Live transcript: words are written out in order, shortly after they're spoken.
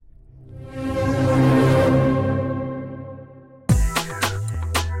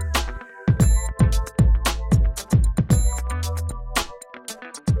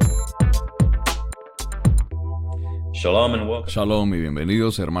Shalom and welcome. Shalom y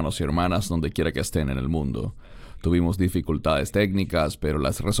bienvenidos hermanos y hermanas donde quiera que estén en el mundo. Tuvimos dificultades técnicas, pero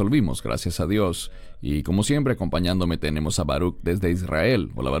las resolvimos, gracias a Dios. Y como siempre, acompañándome tenemos a Baruch desde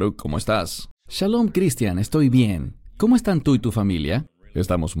Israel. Hola Baruch, ¿cómo estás? Shalom, Cristian, estoy bien. ¿Cómo están tú y tu familia?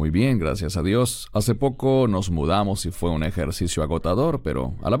 Estamos muy bien, gracias a Dios. Hace poco nos mudamos y fue un ejercicio agotador,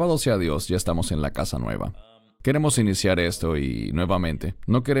 pero alabado sea Dios, ya estamos en la casa nueva. Queremos iniciar esto y, nuevamente,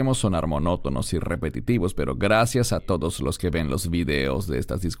 no queremos sonar monótonos y repetitivos, pero gracias a todos los que ven los videos de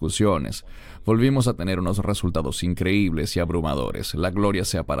estas discusiones, volvimos a tener unos resultados increíbles y abrumadores. La gloria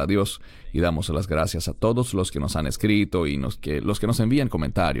sea para Dios y damos las gracias a todos los que nos han escrito y los que nos envían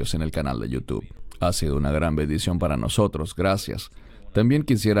comentarios en el canal de YouTube. Ha sido una gran bendición para nosotros, gracias. También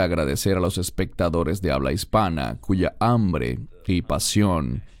quisiera agradecer a los espectadores de habla hispana, cuya hambre y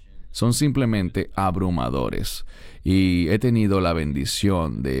pasión son simplemente abrumadores. Y he tenido la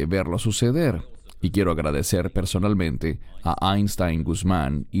bendición de verlo suceder. Y quiero agradecer personalmente a Einstein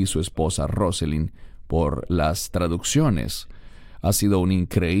Guzmán y su esposa Roselyn por las traducciones. Ha sido un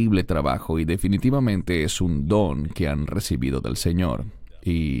increíble trabajo y definitivamente es un don que han recibido del Señor.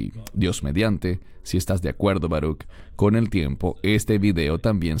 Y Dios mediante, si estás de acuerdo, Baruch, con el tiempo este video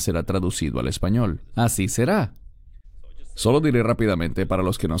también será traducido al español. Así será. Solo diré rápidamente para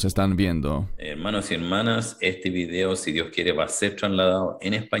los que nos están viendo. Hermanos y hermanas, este video, si Dios quiere, va a ser trasladado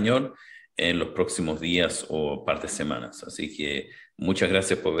en español en los próximos días o par de semanas. Así que muchas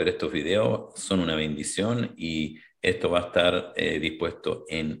gracias por ver estos videos. Son una bendición y esto va a estar dispuesto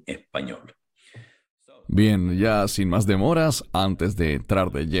en español. Bien, ya sin más demoras, antes de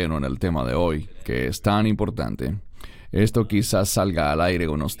entrar de lleno en el tema de hoy, que es tan importante, esto quizás salga al aire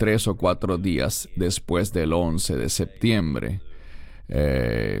unos 3 o 4 días después del 11 de septiembre,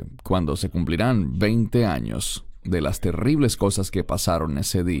 cuando se cumplirán 20 años de las terribles cosas que pasaron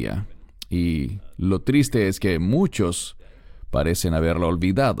ese día. Y lo triste es que muchos parecen haberlo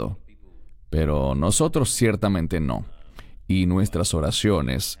olvidado, pero nosotros ciertamente no. Y nuestras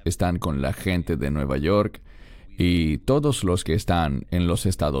oraciones están con la gente de Nueva York y todos los que están en los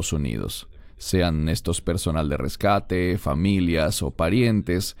Estados Unidos, sean estos personal de rescate, familias o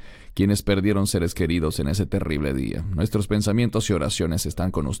parientes, quienes perdieron seres queridos en ese terrible día. Nuestros pensamientos y oraciones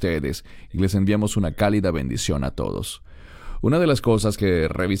están con ustedes y les enviamos una cálida bendición a todos. Una de las cosas que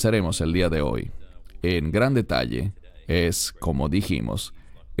revisaremos el día de hoy, en gran detalle, es, como dijimos,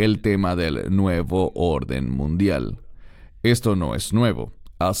 el tema del nuevo orden mundial. Esto no es nuevo.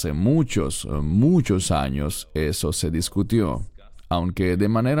 Hace muchos años eso se discutió, aunque de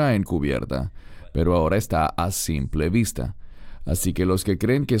manera encubierta, pero ahora está a simple vista. Así que los que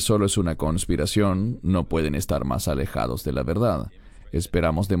creen que solo es una conspiración no pueden estar más alejados de la verdad.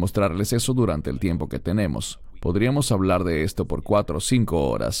 Esperamos demostrarles eso durante el tiempo que tenemos. Podríamos hablar de esto por 4 o 5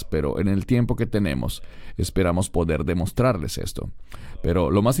 horas, pero en el tiempo que tenemos, esperamos poder demostrarles esto. Pero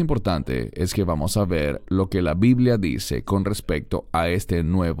lo más importante es que vamos a ver lo que la Biblia dice con respecto a este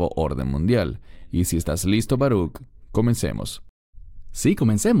nuevo orden mundial. Y si estás listo, Baruch, comencemos. Sí,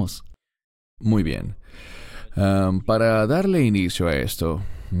 comencemos. Muy bien. Para darle inicio a esto,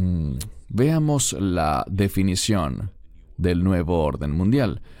 veamos la definición del nuevo orden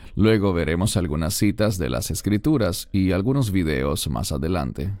mundial. Luego veremos algunas citas de las Escrituras y algunos videos más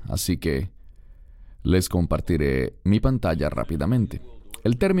adelante. Así que les compartiré mi pantalla rápidamente.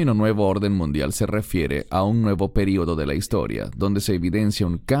 El término nuevo orden mundial se refiere a un nuevo periodo de la historia, donde se evidencia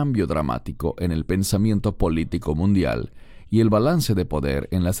un cambio dramático en el pensamiento político mundial y el balance de poder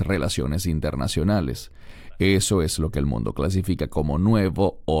en las relaciones internacionales. Eso es lo que el mundo clasifica como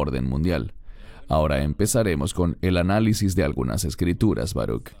nuevo orden mundial. Ahora empezaremos con el análisis de algunas escrituras,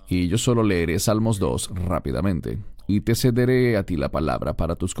 Baruch, y yo solo leeré Salmos 2 rápidamente, y te cederé a ti la palabra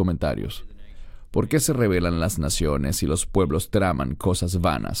para tus comentarios. ¿Por qué se rebelan las naciones y los pueblos traman cosas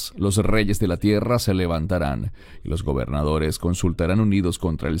vanas? Los reyes de la tierra se levantarán, y los gobernadores consultarán unidos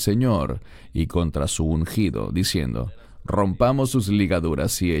contra el Señor y contra su ungido, diciendo: rompamos sus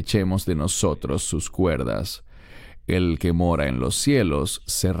ligaduras y echemos de nosotros sus cuerdas. El que mora en los cielos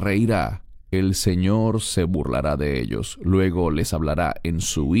se reirá. El Señor se burlará de ellos, luego les hablará en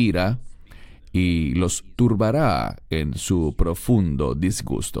su ira y los turbará en su profundo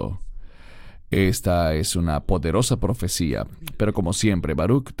disgusto. Esta es una poderosa profecía, pero como siempre,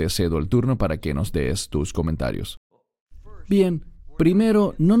 Baruch, te cedo el turno para que nos des tus comentarios. Bien,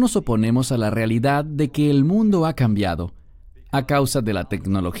 primero, no nos oponemos a la realidad de que el mundo ha cambiado. A causa de la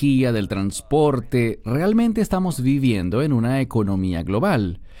tecnología, del transporte, realmente estamos viviendo en una economía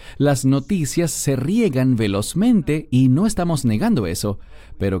global. Las noticias se riegan velozmente y no estamos negando eso,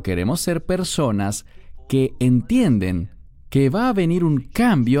 pero queremos ser personas que entienden que va a venir un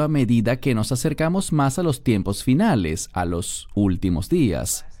cambio a medida que nos acercamos más a los tiempos finales, a los últimos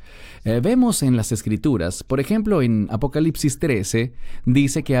días. Vemos en las Escrituras, por ejemplo en Apocalipsis 13,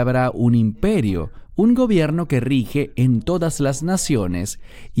 dice que habrá un imperio, un gobierno que rige en todas las naciones,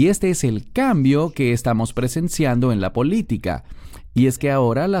 y este es el cambio que estamos presenciando en la política. Y es que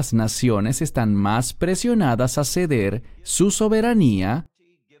ahora las naciones están más presionadas a ceder su soberanía,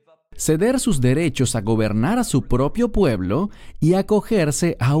 ceder sus derechos a gobernar a su propio pueblo y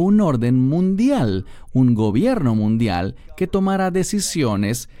acogerse a un orden mundial, un gobierno mundial que tomará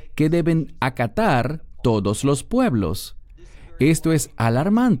decisiones que deben acatar todos los pueblos. Esto es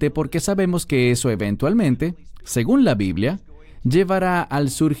alarmante porque sabemos que eso eventualmente, según la Biblia, llevará al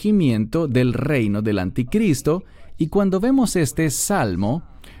surgimiento del reino del anticristo, y cuando vemos este salmo,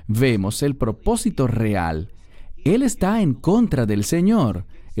 vemos el propósito real. Él está en contra del Señor,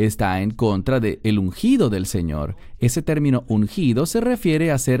 está en contra del ungido del Señor. Ese término ungido se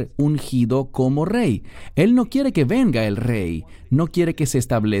refiere a ser ungido como rey. Él no quiere que venga el rey, no quiere que se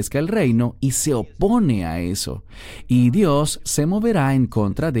establezca el reino y se opone a eso. Y Dios se moverá en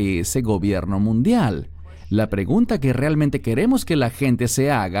contra de ese gobierno mundial. La pregunta que realmente queremos que la gente se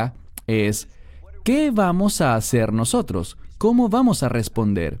haga es, ¿qué vamos a hacer nosotros? ¿Cómo vamos a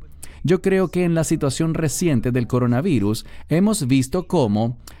responder? Yo creo que en la situación reciente del coronavirus hemos visto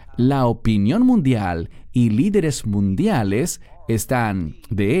cómo la opinión mundial y líderes mundiales están,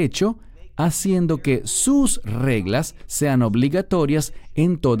 de hecho, haciendo que sus reglas sean obligatorias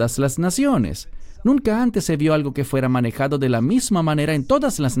en todas las naciones. Nunca antes se vio algo que fuera manejado de la misma manera en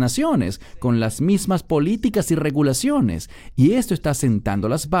todas las naciones, con las mismas políticas y regulaciones. Y esto está sentando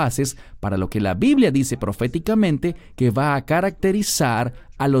las bases para lo que la Biblia dice proféticamente que va a caracterizar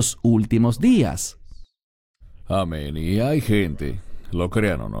a los últimos días. Amén. Y hay gente, lo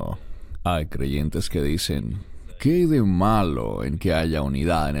crean o no, hay creyentes que dicen, ¿qué hay de malo en que haya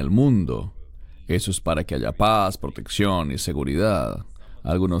unidad en el mundo? Eso es para que haya paz, protección y seguridad.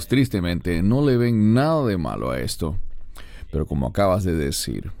 Algunos tristemente no le ven nada de malo a esto. Pero como acabas de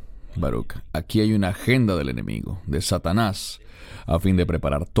decir, Baruch, aquí hay una agenda del enemigo, de Satanás, a fin de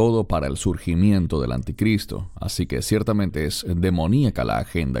preparar todo para el surgimiento del anticristo. Así que ciertamente es demoníaca la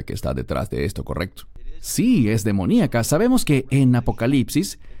agenda que está detrás de esto, ¿correcto? Sí, es demoníaca. Sabemos que en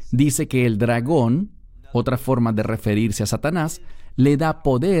Apocalipsis dice que el dragón, otra forma de referirse a Satanás, le da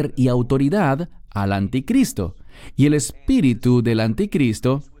poder y autoridad al anticristo. Y el espíritu del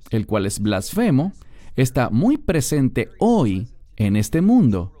anticristo, el cual es blasfemo, está muy presente hoy en este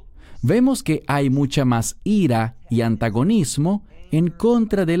mundo. Vemos que hay mucha más ira y antagonismo en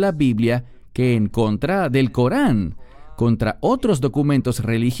contra de la Biblia que en contra del Corán, contra otros documentos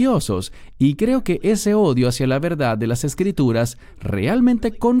religiosos, y creo que ese odio hacia la verdad de las Escrituras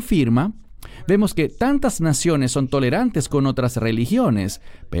realmente confirma. Vemos que tantas naciones son tolerantes con otras religiones,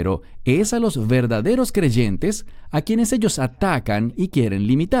 pero es a los verdaderos creyentes a quienes ellos atacan y quieren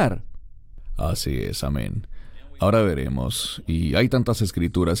limitar. Así es, amén. Ahora veremos, y hay tantas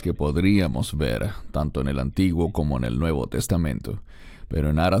escrituras que podríamos ver, tanto en el Antiguo como en el Nuevo Testamento. Pero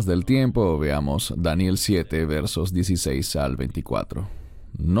en aras del tiempo, veamos Daniel 7, versos 16 al 24.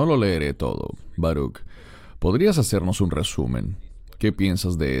 No lo leeré todo. Baruch, ¿podrías hacernos un resumen? ¿Qué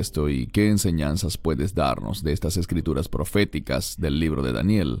piensas de esto y qué enseñanzas puedes darnos de estas escrituras proféticas del libro de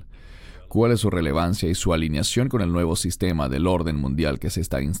Daniel? ¿Cuál es su relevancia y su alineación con el nuevo sistema del orden mundial que se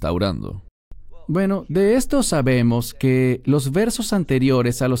está instaurando? Bueno, de esto sabemos que los versos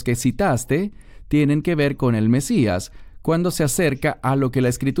anteriores a los que citaste tienen que ver con el Mesías, cuando se acerca a lo que la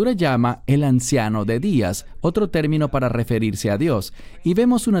Escritura llama el anciano de días, otro término para referirse a Dios, y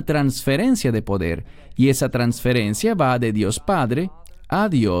vemos una transferencia de poder, y esa transferencia va de Dios Padre a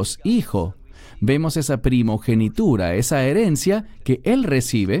Dios Hijo. Vemos esa primogenitura, esa herencia que Él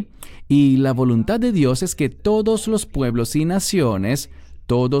recibe, y la voluntad de Dios es que todos los pueblos y naciones,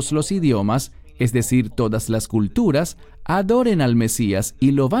 todos los idiomas, es decir, todas las culturas, adoren al Mesías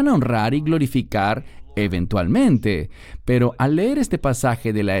y lo van a honrar y glorificar eventualmente. Pero al leer este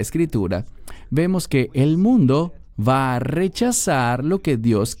pasaje de la Escritura, vemos que el mundo va a rechazar lo que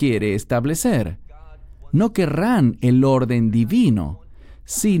Dios quiere establecer. No querrán el orden divino,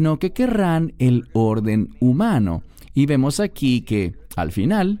 sino que querrán el orden humano. Y vemos aquí que, al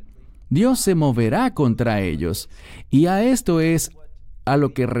final, Dios se moverá contra ellos. Y a esto es a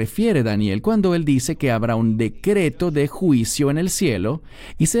lo que refiere Daniel cuando él dice que habrá un decreto de juicio en el cielo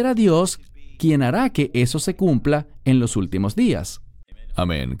y será Dios quien hará que eso se cumpla en los últimos días.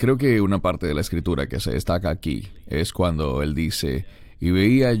 Amén. Creo que una parte de la escritura que se destaca aquí es cuando él dice, y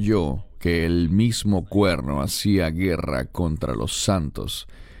veía yo que el mismo cuerno hacía guerra contra los santos,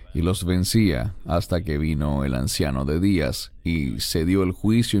 y los vencía hasta que vino el anciano de días y se dio el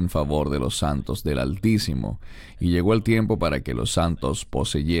juicio en favor de los santos del Altísimo, y llegó el tiempo para que los santos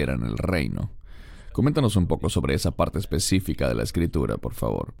poseyeran el reino. Coméntanos un poco sobre esa parte específica de la Escritura, por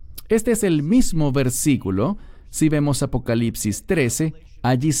favor. Este es el mismo versículo. Si vemos Apocalipsis 13,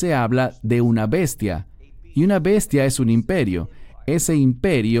 allí se habla de una bestia, y una bestia es un imperio. Ese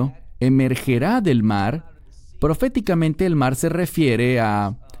imperio emergerá del mar. Proféticamente el mar se refiere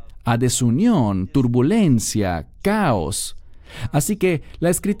a desunión, turbulencia, caos. Así que la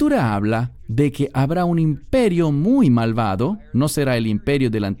Escritura habla de que habrá un imperio muy malvado. No será el imperio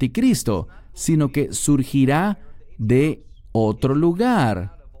del anticristo, sino que surgirá de otro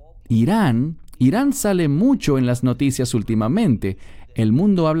lugar. Irán sale mucho en las noticias últimamente. El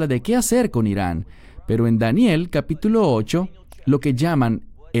mundo habla de qué hacer con Irán. Pero en Daniel capítulo 8, lo que llaman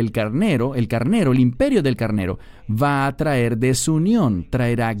el carnero, el imperio del carnero, va a traer desunión,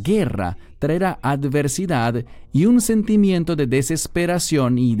 traerá guerra, traerá adversidad y un sentimiento de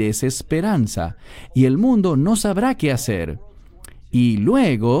desesperación y desesperanza. Y el mundo no sabrá qué hacer. Y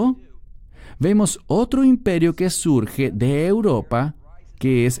luego vemos otro imperio que surge de Europa,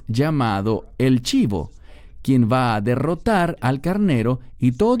 que es llamado el Chivo, quien va a derrotar al carnero,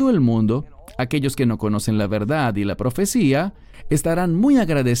 y todo el mundo, aquellos que no conocen la verdad y la profecía, estarán muy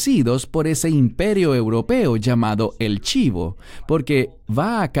agradecidos por ese imperio europeo llamado el Chivo, porque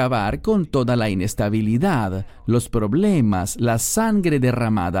va a acabar con toda la inestabilidad, los problemas, la sangre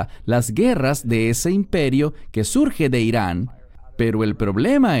derramada, las guerras de ese imperio que surge de Irán. Pero el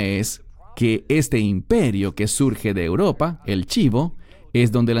problema es que este imperio que surge de Europa, el Chivo,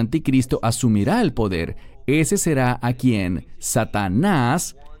 es donde el anticristo asumirá el poder. Ese será a quien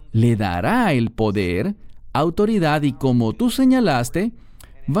Satanás le dará el poder, autoridad, y como tú señalaste,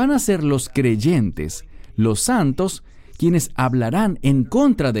 van a ser los creyentes, los santos, quienes hablarán en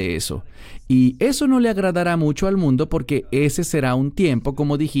contra de eso. Y eso no le agradará mucho al mundo, porque ese será un tiempo,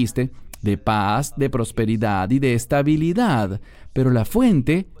 como dijiste, de paz, de prosperidad y de estabilidad. Pero la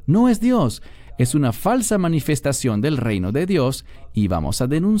fuente no es Dios, es una falsa manifestación del reino de Dios, y vamos a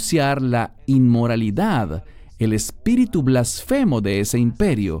denunciar la inmoralidad, el espíritu blasfemo de ese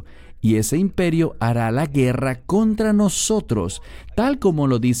imperio. Y ese imperio hará la guerra contra nosotros, tal como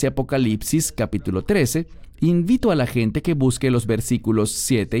lo dice Apocalipsis capítulo 13. Invito a la gente que busque los versículos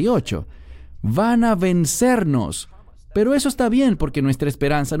 7 y 8. Van a vencernos. Pero eso está bien, porque nuestra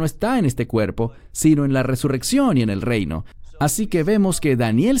esperanza no está en este cuerpo, sino en la resurrección y en el reino. Así que vemos que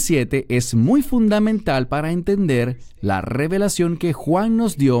Daniel 7 es muy fundamental para entender la revelación que Juan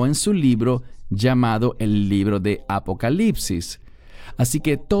nos dio en su libro llamado el libro de Apocalipsis. Así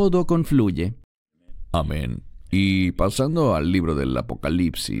que todo confluye. Amén. Y pasando al libro del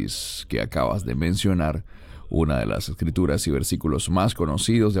Apocalipsis que acabas de mencionar, una de las escrituras y versículos más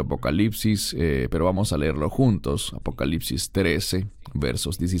conocidos de Apocalipsis, pero vamos a leerlo juntos. Apocalipsis 13,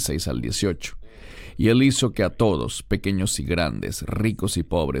 versos 16 al 18. Y él hizo que a todos, pequeños y grandes, ricos y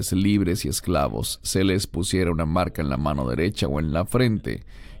pobres, libres y esclavos, se les pusiera una marca en la mano derecha o en la frente,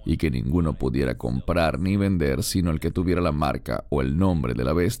 y que ninguno pudiera comprar ni vender sino el que tuviera la marca o el nombre de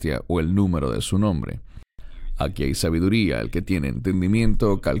la bestia o el número de su nombre. Aquí hay sabiduría. El que tiene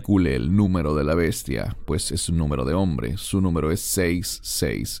entendimiento calcule el número de la bestia, pues es un número de hombre. Su número es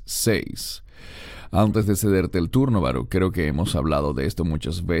 666. Antes de cederte el turno, Baruch, creo que hemos hablado de esto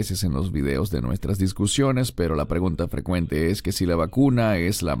muchas veces en los videos de nuestras discusiones, pero la pregunta frecuente es que si la vacuna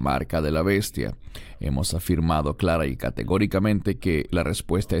es la marca de la bestia. Hemos afirmado clara y categóricamente que la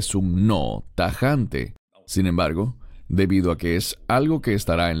respuesta es un no tajante. Sin embargo, debido a que es algo que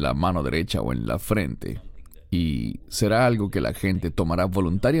estará en la mano derecha o en la frente, y será algo que la gente tomará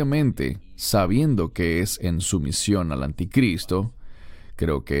voluntariamente, sabiendo que es en sumisión al anticristo,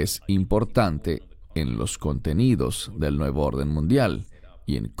 creo que es importante en los contenidos del nuevo orden mundial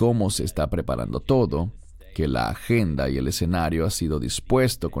y en cómo se está preparando todo, que la agenda y el escenario ha sido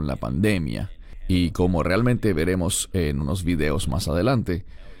dispuesto con la pandemia, y como realmente veremos en unos videos más adelante,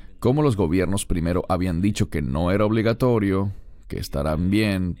 cómo los gobiernos primero habían dicho que no era obligatorio, que estarán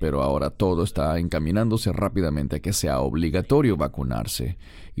bien, pero ahora todo está encaminándose rápidamente a que sea obligatorio vacunarse.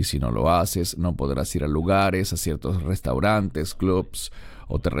 Y si no lo haces, no podrás ir a lugares, a ciertos restaurantes, clubs,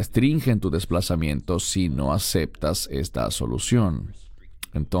 o te restringen tu desplazamiento si no aceptas esta solución.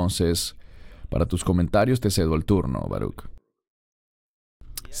 Entonces, para tus comentarios te cedo el turno, Baruch.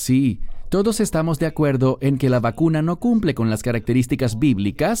 Sí, todos estamos de acuerdo en que la vacuna no cumple con las características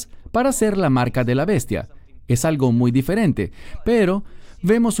bíblicas para ser la marca de la bestia. Es algo muy diferente, pero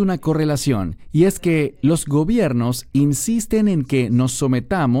vemos una correlación, y es que los gobiernos insisten en que nos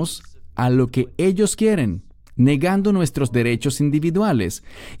sometamos a lo que ellos quieren. negando nuestros derechos individuales.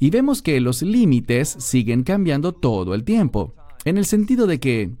 Y vemos que los límites siguen cambiando todo el tiempo, en el sentido de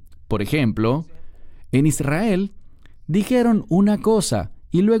que, por ejemplo, en Israel dijeron una cosa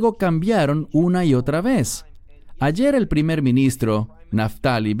y luego cambiaron una y otra vez. Ayer el primer ministro,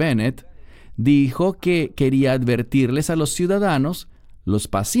 Naftali Bennett, dijo que quería advertirles a los ciudadanos, los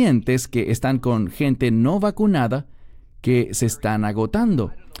pacientes que están con gente no vacunada, que se están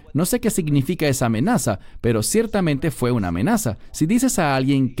agotando. No sé qué significa esa amenaza, pero ciertamente fue una amenaza. Si dices a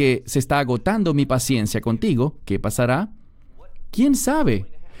alguien que se está agotando mi paciencia contigo, ¿qué pasará? ¿Quién sabe?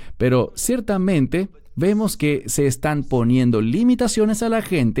 Pero ciertamente vemos que se están poniendo limitaciones a la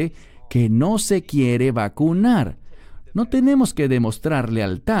gente que no se quiere vacunar. No tenemos que demostrar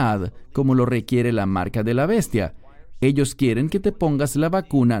lealtad como lo requiere la marca de la bestia. Ellos quieren que te pongas la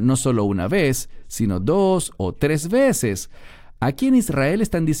vacuna no solo una vez, sino 2 o 3 veces. Aquí en Israel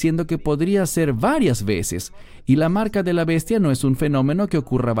están diciendo que podría ser varias veces, y la marca de la bestia no es un fenómeno que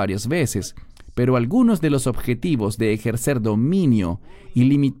ocurra varias veces. Pero algunos de los objetivos de ejercer dominio y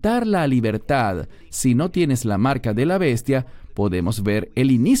limitar la libertad si no tienes la marca de la bestia, podemos ver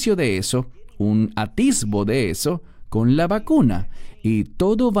el inicio de eso, un atisbo de eso, con la vacuna. Y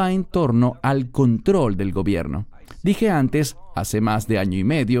todo va en torno al control del gobierno. Dije antes, hace más de año y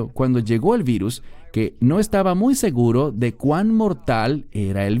medio, cuando llegó el virus, que no estaba muy seguro de cuán mortal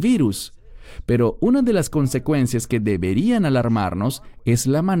era el virus. Pero una de las consecuencias que deberían alarmarnos es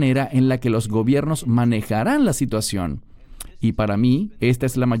la manera en la que los gobiernos manejarán la situación. Y para mí, esta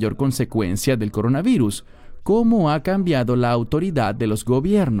es la mayor consecuencia del coronavirus. Cómo ha cambiado la autoridad de los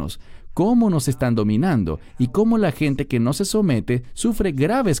gobiernos, cómo nos están dominando y cómo la gente que no se somete sufre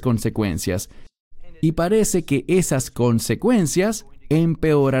graves consecuencias. Y parece que esas consecuencias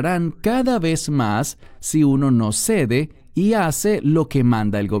empeorarán cada vez más si uno no cede y hace lo que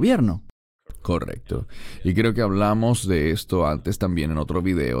manda el gobierno. Correcto. Y creo que hablamos de esto antes también en otro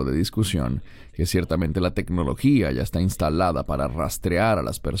video de discusión, que ciertamente la tecnología ya está instalada para rastrear a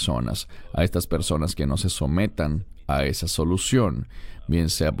las personas, a estas personas que no se sometan a esa solución, bien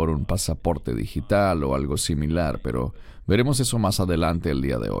sea por un pasaporte digital o algo similar, pero veremos eso más adelante el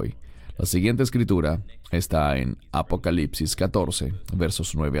día de hoy. La siguiente escritura está en Apocalipsis 14,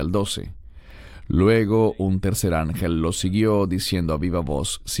 versos 9 al 12. Luego un tercer ángel lo siguió diciendo a viva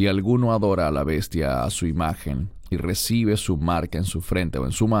voz: si alguno adora a la bestia a su imagen y recibe su marca en su frente o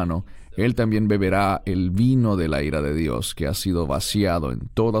en su mano, él también beberá el vino de la ira de Dios, que ha sido vaciado en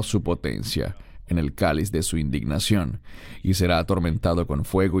toda su potencia en el cáliz de su indignación, y será atormentado con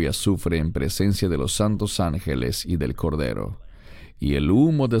fuego y azufre en presencia de los santos ángeles y del Cordero. Y el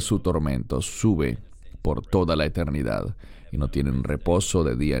humo de su tormento sube por toda la eternidad, y no tienen reposo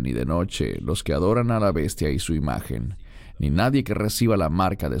de día ni de noche los que adoran a la bestia y su imagen, ni nadie que reciba la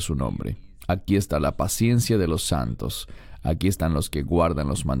marca de su nombre. Aquí está la paciencia de los santos, aquí están los que guardan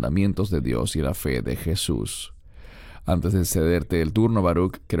los mandamientos de Dios y la fe de Jesús. Antes de cederte el turno,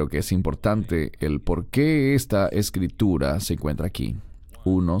 Baruch, creo que es importante el por qué esta escritura se encuentra aquí.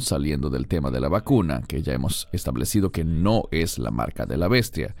 Uno, saliendo del tema de la vacuna, que ya hemos establecido que no es la marca de la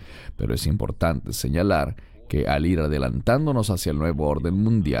bestia, pero es importante señalar que al ir adelantándonos hacia el nuevo orden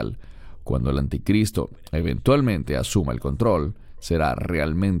mundial, cuando el anticristo eventualmente asuma el control, será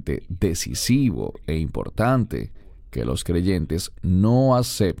realmente decisivo e importante que los creyentes no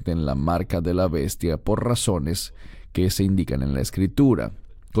acepten la marca de la bestia por razones que se indican en la Escritura.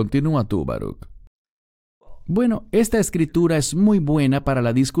 Continúa tú, Baruch. Bueno, esta escritura es muy buena para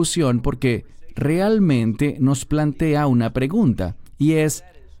la discusión porque realmente nos plantea una pregunta, y es: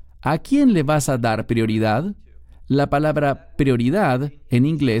 ¿a quién le vas a dar prioridad? La palabra prioridad en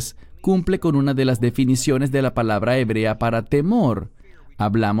inglés cumple con una de las definiciones de la palabra hebrea para temor.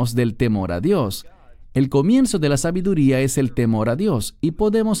 Hablamos del temor a Dios. El comienzo de la sabiduría es el temor a Dios, y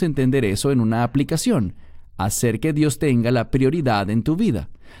podemos entender eso en una aplicación: hacer que Dios tenga la prioridad en tu vida.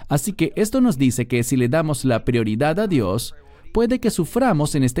 Así que esto nos dice que si le damos la prioridad a Dios, puede que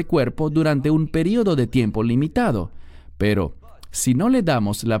suframos en este cuerpo durante un periodo de tiempo limitado. Pero si no le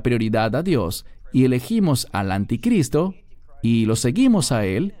damos la prioridad a Dios y elegimos al anticristo y lo seguimos a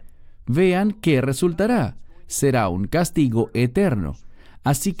él, vean qué resultará. Será un castigo eterno.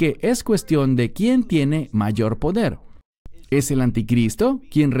 Así que es cuestión de quién tiene mayor poder. ¿Es el anticristo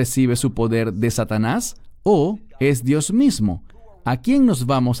quien recibe su poder de Satanás o es Dios mismo? ¿A quién nos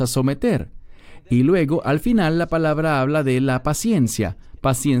vamos a someter? Y luego, al final, la palabra habla de la paciencia.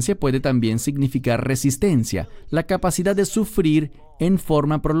 Paciencia puede también significar resistencia, la capacidad de sufrir en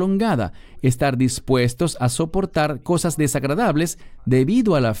forma prolongada, estar dispuestos a soportar cosas desagradables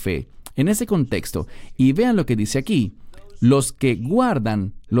debido a la fe. En ese contexto, y vean lo que dice aquí: los que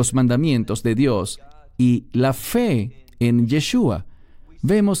guardan los mandamientos de Dios y la fe en Yeshua.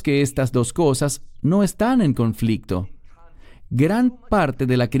 Vemos que estas dos cosas no están en conflicto. Gran parte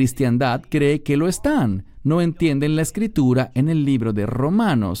de la cristiandad cree que lo están. No entienden la escritura en el libro de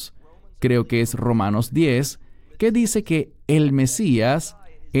Romanos. Creo que es Romanos 10, que dice que el Mesías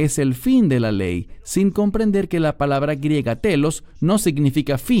es el fin de la ley, sin comprender que la palabra griega telos no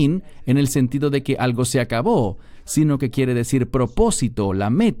significa fin en el sentido de que algo se acabó, sino que quiere decir propósito, la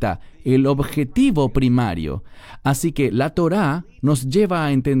meta, el objetivo primario. Así que la Torá nos lleva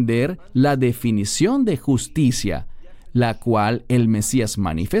a entender la definición de justicia, la cual el Mesías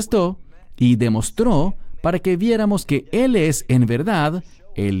manifestó y demostró para que viéramos que Él es, en verdad,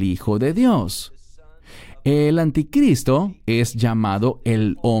 el Hijo de Dios. El anticristo es llamado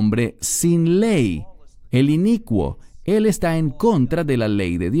el hombre sin ley, el inicuo. Él está en contra de la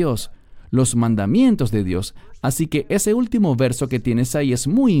ley de Dios, los mandamientos de Dios. Así que ese último verso que tienes ahí es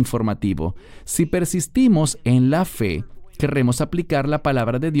muy informativo. Si persistimos en la fe, querremos aplicar la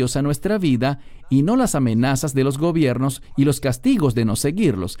palabra de Dios a nuestra vida y no las amenazas de los gobiernos y los castigos de no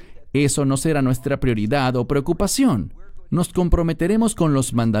seguirlos. Eso no será nuestra prioridad o preocupación. Nos comprometeremos con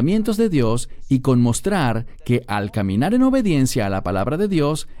los mandamientos de Dios y con mostrar que al caminar en obediencia a la palabra de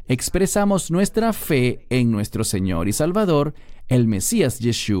Dios, expresamos nuestra fe en nuestro Señor y Salvador, el Mesías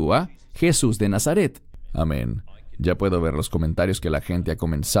Yeshua, Jesús de Nazaret. Amén. Ya puedo ver los comentarios que la gente ha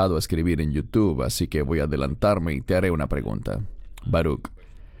comenzado a escribir en YouTube, así que voy a adelantarme y te haré una pregunta. Baruch,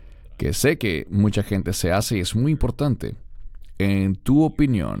 que sé que mucha gente se hace y es muy importante. En tu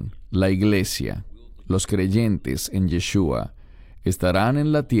opinión, la iglesia, los creyentes en Yeshua, ¿estarán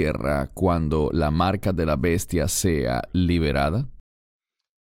en la tierra cuando la marca de la bestia sea liberada?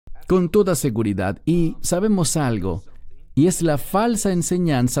 Con toda seguridad, y sabemos algo, y es la falsa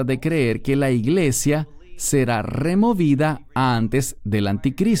enseñanza de creer que la iglesia será removida antes del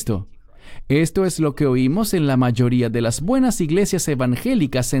anticristo. Esto es lo que oímos en la mayoría de las buenas iglesias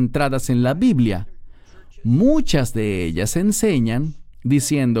evangélicas centradas en la Biblia. Muchas de ellas enseñan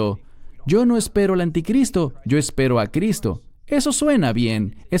diciendo: yo no espero al anticristo, yo espero a Cristo. Eso suena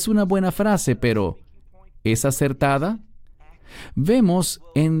bien, es una buena frase, pero ¿es acertada? Vemos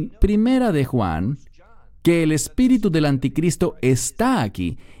en Primera de Juan que el espíritu del anticristo está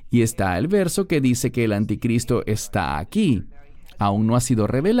aquí, y está el verso que dice que el anticristo está aquí. Aún no ha sido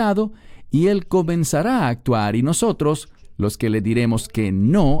revelado, y él comenzará a actuar, y nosotros, los que le diremos que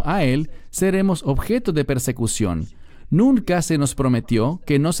no a él, seremos objeto de persecución. Nunca se nos prometió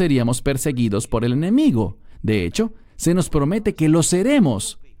que no seríamos perseguidos por el enemigo. De hecho, se nos promete que lo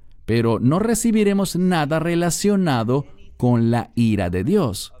seremos, pero no recibiremos nada relacionado con la ira de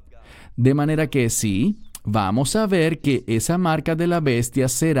Dios. De manera que sí, vamos a ver que esa marca de la bestia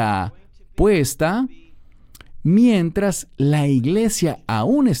será puesta mientras la iglesia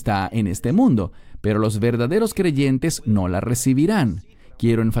aún está en este mundo, pero los verdaderos creyentes no la recibirán.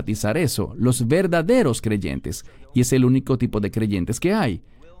 Quiero enfatizar eso, los verdaderos creyentes, y es el único tipo de creyentes que hay,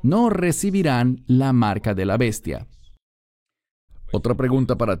 no recibirán la marca de la bestia. Otra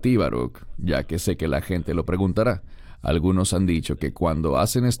pregunta para ti, Baruch, ya que sé que la gente lo preguntará. Algunos han dicho que cuando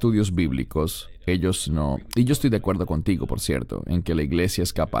hacen estudios bíblicos, ellos no, y yo estoy de acuerdo contigo, por cierto, en que la iglesia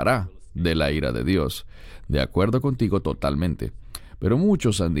escapará de la ira de Dios. De acuerdo contigo totalmente. Pero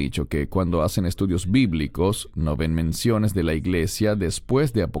muchos han dicho que cuando hacen estudios bíblicos no ven menciones de la iglesia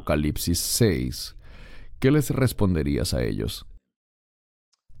después de Apocalipsis 6. ¿Qué les responderías a ellos?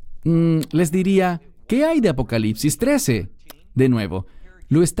 Les diría, ¿qué hay de Apocalipsis 13? De nuevo,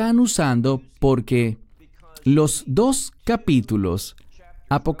 lo están usando porque los dos capítulos,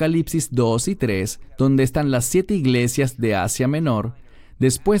 Apocalipsis 2 y 3, donde están las 7 iglesias de Asia Menor,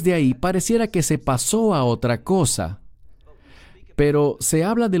 después de ahí pareciera que se pasó a otra cosa. Pero se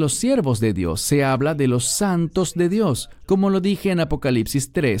habla de los siervos de Dios, se habla de los santos de Dios, como lo dije en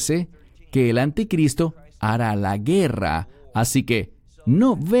Apocalipsis 13, que el anticristo hará la guerra. Así que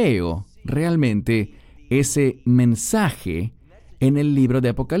no veo realmente ese mensaje en el libro de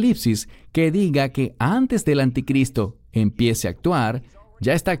Apocalipsis que diga que antes del anticristo empiece a actuar,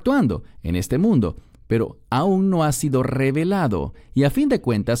 ya está actuando en este mundo, pero aún no ha sido revelado. Y a fin de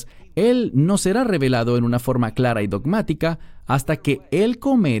cuentas, Él no será revelado en una forma clara y dogmática hasta que Él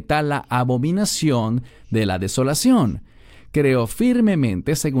cometa la abominación de la desolación. Creo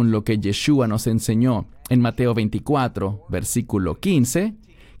firmemente, según lo que Yeshua nos enseñó en Mateo 24, versículo 15,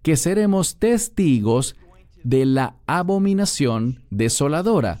 que seremos testigos de la abominación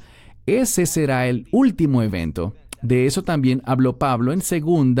desoladora. Ese será el último evento. De eso también habló Pablo en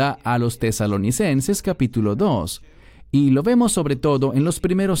segunda a los Tesalonicenses, capítulo 2. Y lo vemos sobre todo en los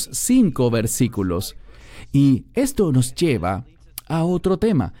primeros 5 versículos. Y esto nos lleva a otro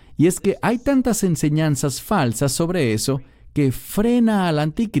tema, y es que hay tantas enseñanzas falsas sobre eso que frena al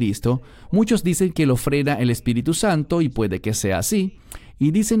anticristo. Muchos dicen que lo frena el Espíritu Santo, y puede que sea así,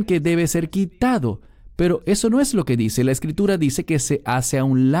 y dicen que debe ser quitado. Pero eso no es lo que dice. La Escritura dice que se hace a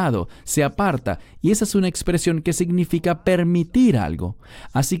un lado, se aparta, y esa es una expresión que significa permitir algo.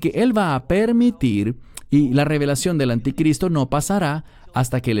 Así que Él va a permitir, y la revelación del anticristo no pasará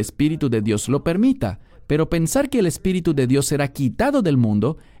hasta que el Espíritu de Dios lo permita. Pero pensar que el Espíritu de Dios será quitado del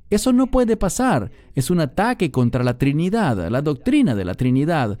mundo, eso no puede pasar. Es un ataque contra la Trinidad, la doctrina de la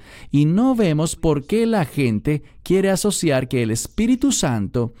Trinidad. Y no vemos por qué la gente quiere asociar que el Espíritu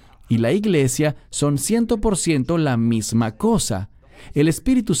Santo y la Iglesia son 100% la misma cosa. El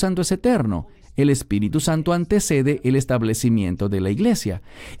Espíritu Santo es eterno. El Espíritu Santo antecede el establecimiento de la Iglesia.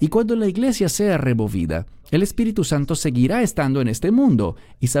 Y cuando la Iglesia sea removida, el Espíritu Santo seguirá estando en este mundo.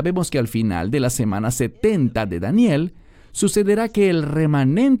 Y sabemos que al final de la semana 70 de Daniel, sucederá que el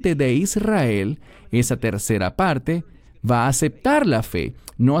remanente de Israel, esa tercera parte, va a aceptar la fe.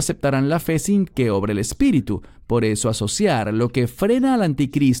 No aceptarán la fe sin que obre el Espíritu. Por eso asociar lo que frena al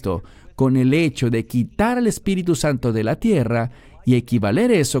anticristo con el hecho de quitar al Espíritu Santo de la tierra y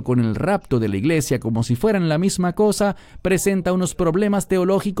equivaler eso con el rapto de la Iglesia como si fueran la misma cosa, presenta unos problemas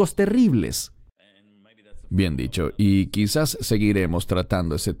teológicos terribles. Bien dicho, y quizás seguiremos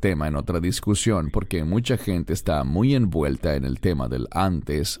tratando ese tema en otra discusión porque mucha gente está muy envuelta en el tema del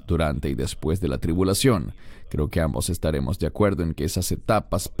antes, durante y después de la tribulación. Creo que ambos estaremos de acuerdo en que esas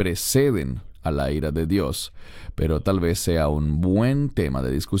etapas preceden a la ira de Dios, pero tal vez sea un buen tema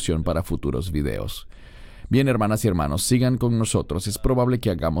de discusión para futuros videos. Bien, hermanas y hermanos, sigan con nosotros. Es probable que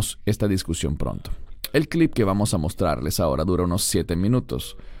hagamos esta discusión pronto. El clip que vamos a mostrarles ahora dura unos 7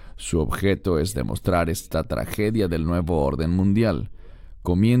 minutos. Su objeto es demostrar esta tragedia del nuevo orden mundial.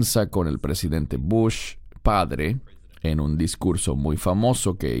 Comienza con el presidente Bush, padre, en un discurso muy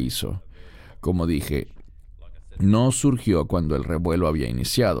famoso que hizo. Como dije, no surgió cuando el revuelo había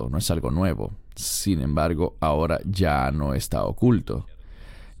iniciado, no es algo nuevo. Sin embargo, ahora ya no está oculto.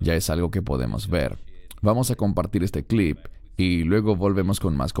 Ya es algo que podemos ver. Vamos a compartir este clip y luego volvemos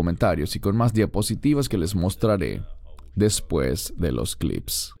con más comentarios y con más diapositivas que les mostraré después de los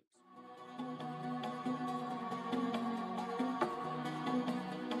clips.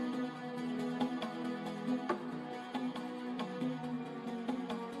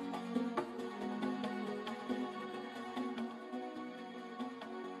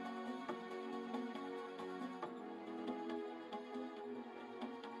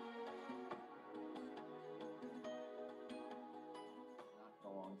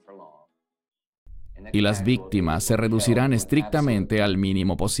 Y las víctimas se reducirán estrictamente al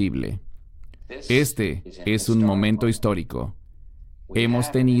mínimo posible. Este es un momento histórico.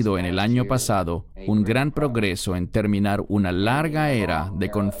 Hemos tenido en el año pasado un gran progreso en terminar una larga era de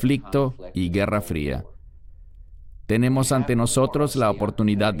conflicto y guerra fría. Tenemos ante nosotros la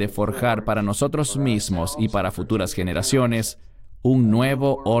oportunidad de forjar para nosotros mismos y para futuras generaciones un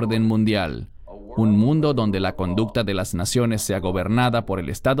nuevo orden mundial. Un mundo donde la conducta de las naciones sea gobernada por el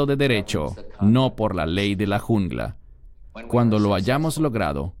Estado de Derecho, no por la ley de la jungla. Cuando lo hayamos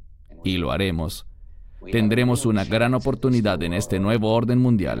logrado, y lo haremos, tendremos una gran oportunidad en este nuevo orden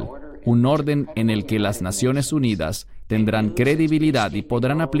mundial, un orden en el que las Naciones Unidas tendrán credibilidad y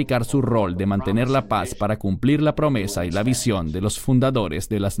podrán aplicar su rol de mantener la paz para cumplir la promesa y la visión de los fundadores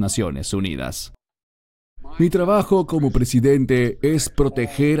de las Naciones Unidas. Mi trabajo como presidente es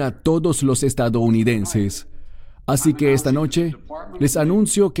proteger a todos los estadounidenses. Así que esta noche les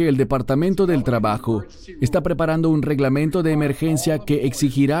anuncio que el Departamento del Trabajo está preparando un reglamento de emergencia que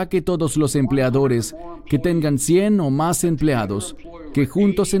exigirá que todos los empleadores que tengan 100 o más empleados, que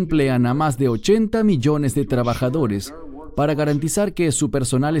juntos emplean a más de 80 millones de trabajadores, para garantizar que su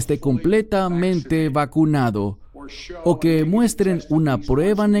personal esté completamente vacunado, o que muestren una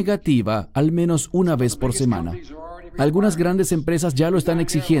prueba negativa al menos una vez por semana. Algunas grandes empresas ya lo están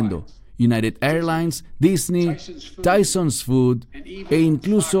exigiendo. United Airlines, Disney, Tyson's Food e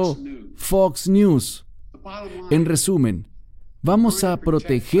incluso Fox News. En resumen, vamos a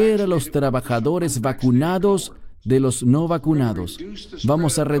proteger a los trabajadores vacunados de los no vacunados.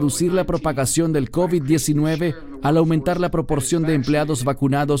 Vamos a reducir la propagación del COVID-19 al aumentar la proporción de empleados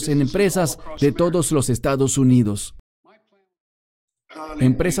vacunados en empresas de todos los Estados Unidos.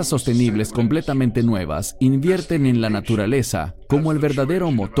 Empresas sostenibles completamente nuevas invierten en la naturaleza como el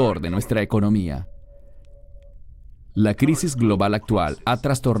verdadero motor de nuestra economía. La crisis global actual ha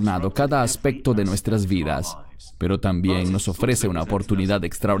trastornado cada aspecto de nuestras vidas, pero también nos ofrece una oportunidad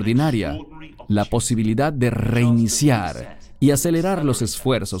extraordinaria, la posibilidad de reiniciar y acelerar los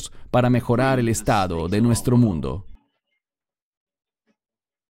esfuerzos para mejorar el estado de nuestro mundo.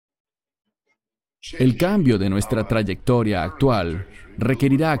 El cambio de nuestra trayectoria actual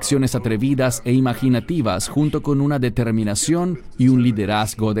requerirá acciones atrevidas e imaginativas junto con una determinación y un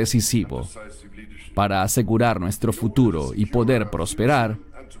liderazgo decisivo. Para asegurar nuestro futuro y poder prosperar,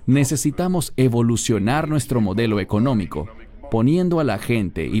 necesitamos evolucionar nuestro modelo económico, poniendo a la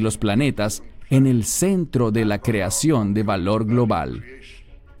gente y los planetas en el centro de la creación de valor global.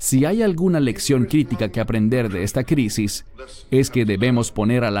 Si hay alguna lección crítica que aprender de esta crisis, es que debemos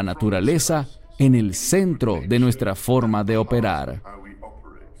poner a la naturaleza en el centro de nuestra forma de operar.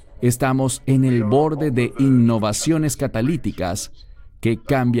 Estamos en el borde de innovaciones catalíticas que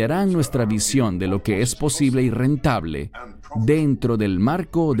cambiarán nuestra visión de lo que es posible y rentable dentro del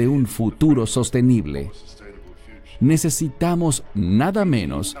marco de un futuro sostenible. Necesitamos nada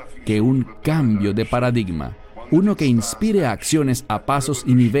menos que un cambio de paradigma, uno que inspire acciones a pasos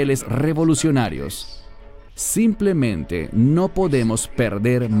y niveles revolucionarios. Simplemente no podemos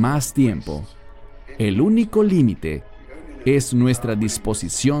perder más tiempo. El único límite es nuestra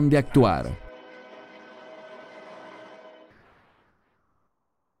disposición de actuar.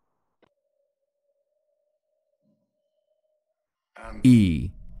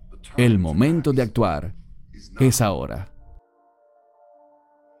 Y el momento de actuar es ahora.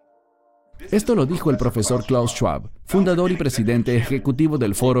 Esto lo dijo el profesor Klaus Schwab, fundador y presidente ejecutivo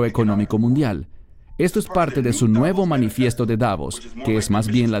del Foro Económico Mundial. Esto es parte de su nuevo manifiesto de Davos, que es más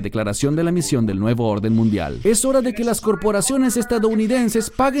bien la declaración de la misión del nuevo orden mundial. Es hora de que las corporaciones estadounidenses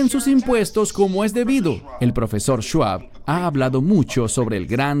paguen sus impuestos como es debido. El profesor Schwab ha hablado mucho sobre el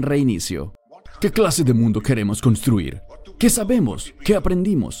gran reinicio. ¿Qué clase de mundo queremos construir? ¿Qué sabemos? ¿Qué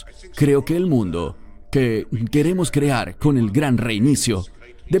aprendimos? Creo que el mundo que queremos crear con el gran reinicio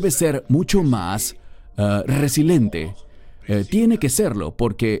debe ser mucho más resiliente. Tiene que serlo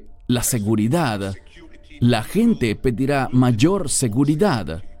porque la seguridad, la gente pedirá mayor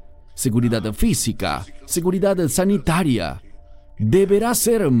seguridad, seguridad física, seguridad sanitaria. Deberá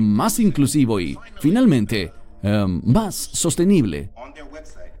ser más inclusivo y, finalmente, más sostenible.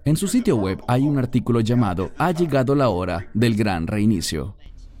 En su sitio web hay un artículo llamado «Ha llegado la hora del gran reinicio».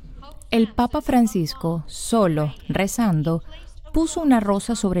 El Papa Francisco, solo, rezando, puso una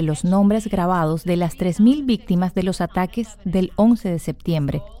rosa sobre los nombres grabados de las 3.000 víctimas de los ataques del 11 de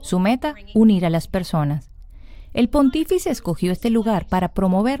septiembre. Su meta, unir a las personas. El pontífice escogió este lugar para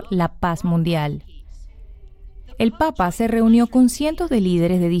promover la paz mundial. El Papa se reunió con cientos de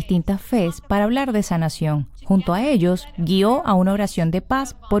líderes de distintas fes para hablar de sanación. Junto a ellos, guió a una oración de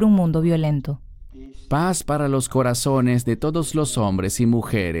paz por un mundo violento. Paz para los corazones de todos los hombres y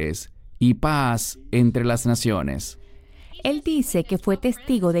mujeres, y paz entre las naciones. Él dice que fue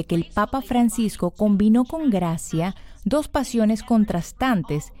testigo de que el Papa Francisco combinó con gracia dos pasiones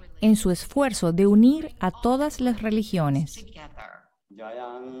contrastantes en su esfuerzo de unir a todas las religiones.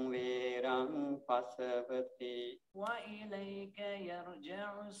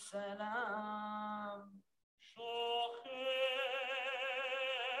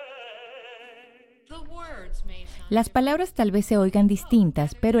 Las palabras tal vez se oigan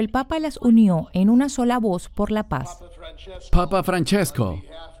distintas, pero el Papa las unió en una sola voz por la paz. Papa Francesco,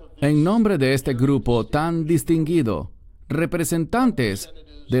 en nombre de este grupo tan distinguido, representantes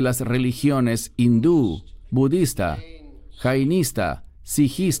de las religiones hindú, budista, jainista,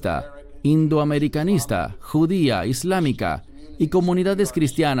 sijista, indoamericanista, judía, islámica y comunidades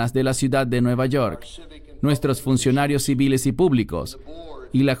cristianas de la ciudad de Nueva York, nuestros funcionarios civiles y públicos,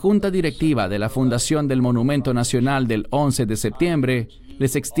 y la Junta Directiva de la Fundación del Monumento Nacional del 11 de septiembre,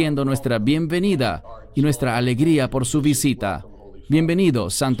 les extiendo nuestra bienvenida y nuestra alegría por su visita. Bienvenido,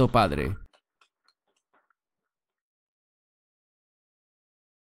 Santo Padre.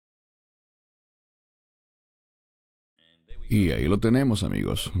 Y ahí lo tenemos,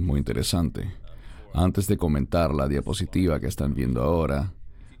 amigos. Muy interesante. Antes de comentar la diapositiva que están viendo ahora,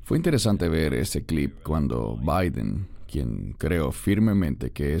 fue interesante ver ese clip cuando Biden, quien creo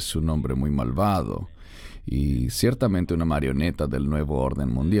firmemente que es un hombre muy malvado y ciertamente una marioneta del nuevo orden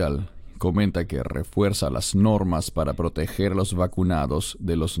mundial, comenta que refuerza las normas para proteger a los vacunados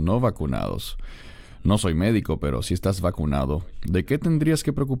de los no vacunados. No soy médico, pero si estás vacunado, ¿de qué tendrías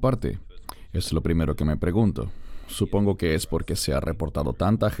que preocuparte? Es lo primero que me pregunto. Supongo que es porque se ha reportado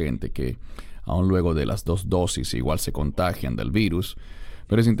tanta gente que, aun luego de las 2 dosis, igual se contagian del virus.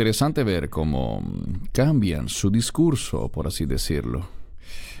 Pero es interesante ver cómo cambian su discurso, por así decirlo.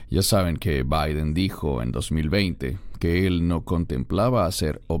 Ya saben que Biden dijo en 2020 que él no contemplaba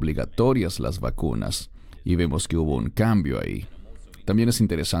hacer obligatorias las vacunas, y vemos que hubo un cambio ahí. También es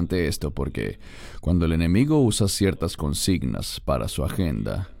interesante esto porque cuando el enemigo usa ciertas consignas para su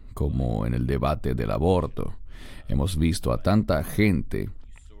agenda, como en el debate del aborto, hemos visto a tanta gente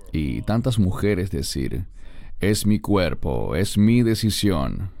y tantas mujeres decir, es mi cuerpo, es mi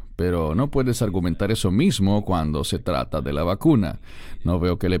decisión. Pero no puedes argumentar eso mismo cuando se trata de la vacuna. No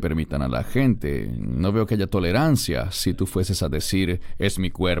veo que le permitan a la gente, no veo que haya tolerancia si tú fueses a decir, es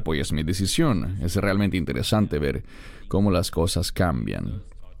mi cuerpo y es mi decisión. Es realmente interesante ver cómo las cosas cambian.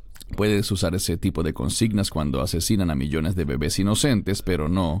 Puedes usar ese tipo de consignas cuando asesinan a millones de bebés inocentes, pero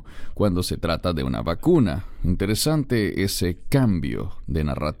no cuando se trata de una vacuna. Interesante ese cambio de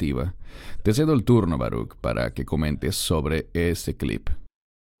narrativa. Te cedo el turno, Baruch, para que comentes sobre ese clip.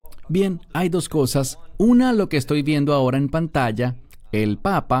 Bien, hay dos cosas. Una, lo que estoy viendo ahora en pantalla, el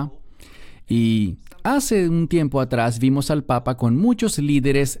Papa. Y hace un tiempo atrás vimos al Papa con muchos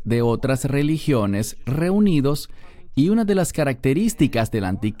líderes de otras religiones reunidos. Y una de las características del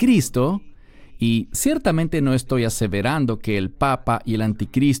anticristo, y ciertamente no estoy aseverando que el Papa y el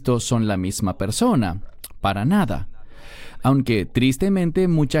anticristo son la misma persona, para nada. Aunque tristemente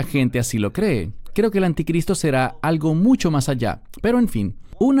mucha gente así lo cree. Creo que el anticristo será algo mucho más allá. Pero en fin,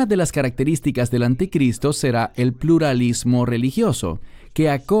 una de las características del anticristo será el pluralismo religioso, que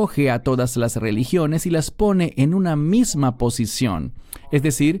acoge a todas las religiones y las pone en una misma posición. Es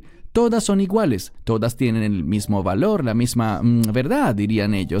decir, todas son iguales, todas tienen el mismo valor, la misma verdad,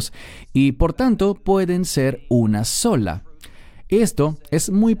 dirían ellos, y por tanto pueden ser una sola. Esto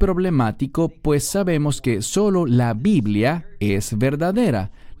es muy problemático, pues sabemos que solo la Biblia es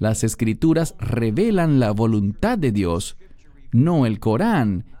verdadera. Las Escrituras revelan la voluntad de Dios, no el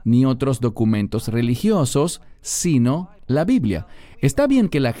Corán ni otros documentos religiosos, sino la Biblia. Está bien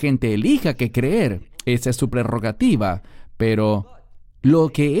que la gente elija qué creer, esa es su prerrogativa, pero lo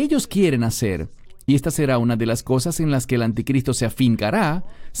que ellos quieren hacer, y esta será una de las cosas en las que el anticristo se afincará,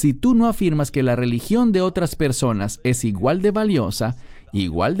 si tú no afirmas que la religión de otras personas es igual de valiosa,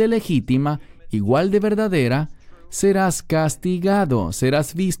 igual de legítima, igual de verdadera, serás castigado,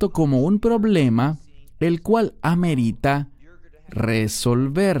 serás visto como un problema, el cual amerita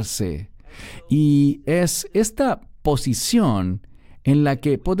resolverse. Y es esta posición en la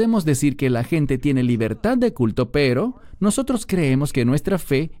que podemos decir que la gente tiene libertad de culto, pero nosotros creemos que nuestra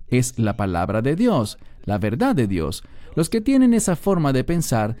fe es la palabra de Dios, la verdad de Dios. Los que tienen esa forma de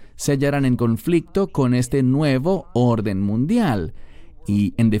pensar se hallarán en conflicto con este nuevo orden mundial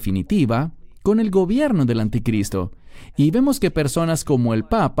y, en definitiva, con el gobierno del anticristo. Y vemos que personas como el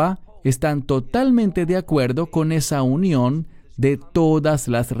Papa están totalmente de acuerdo con esa unión de todas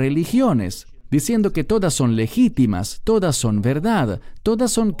las religiones, diciendo que todas son legítimas, todas son verdad,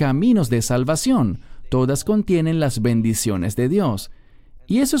 todas son caminos de salvación, todas contienen las bendiciones de Dios.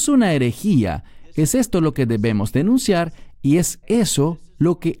 Y eso es una herejía. Es esto lo que debemos denunciar y es eso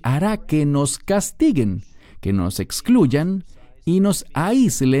lo que hará que nos castiguen, que nos excluyan y nos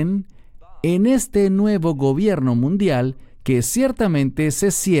aíslen en este nuevo gobierno mundial que ciertamente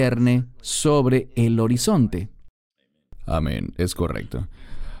se cierne sobre el horizonte. Amén, es correcto.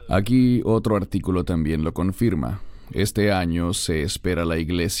 Aquí otro artículo también lo confirma. Este año se espera la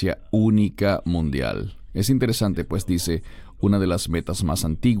Iglesia Única Mundial. Es interesante, pues dice, una de las metas más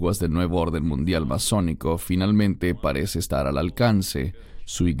antiguas del nuevo orden mundial masónico finalmente parece estar al alcance.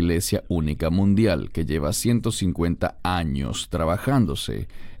 Su Iglesia Única Mundial, que lleva 150 años trabajándose,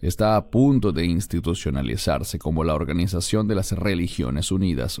 está a punto de institucionalizarse como la Organización de las Religiones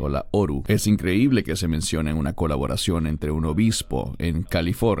Unidas, o la ORU. Es increíble que se mencione una colaboración entre un obispo en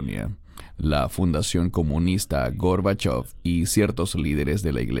California, la Fundación Comunista Gorbachev y ciertos líderes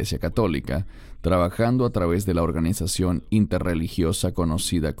de la Iglesia Católica, trabajando a través de la organización interreligiosa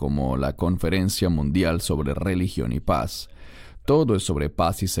conocida como la Conferencia Mundial sobre Religión y Paz. Todo es sobre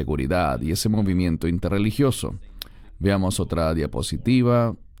paz y seguridad y ese movimiento interreligioso. Veamos otra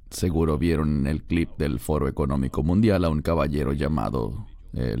diapositiva. Seguro vieron en el clip del Foro Económico Mundial a un caballero llamado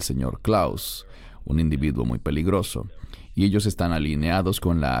el señor Klaus, un individuo muy peligroso. Y ellos están alineados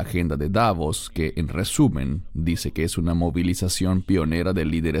con la agenda de Davos, que en resumen dice que es una movilización pionera de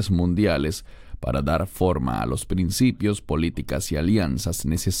líderes mundiales para dar forma a los principios, políticas y alianzas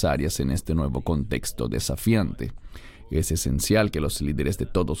necesarias en este nuevo contexto desafiante. Es esencial que los líderes de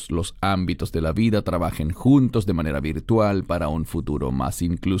todos los ámbitos de la vida trabajen juntos de manera virtual para un futuro más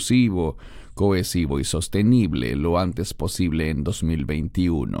inclusivo, cohesivo y sostenible lo antes posible en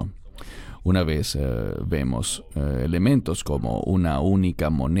 2021. Una vez vemos elementos como una única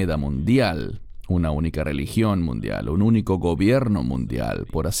moneda mundial, una única religión mundial, un único gobierno mundial,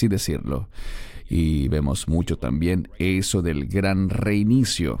 por así decirlo. Y vemos mucho también eso del gran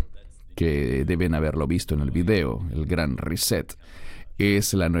reinicio, que deben haberlo visto en el video, el gran reset.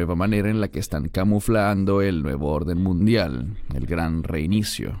 Es la nueva manera en la que están camuflando el nuevo orden mundial, el gran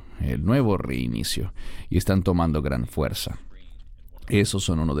reinicio, el nuevo reinicio, y están tomando gran fuerza. Esos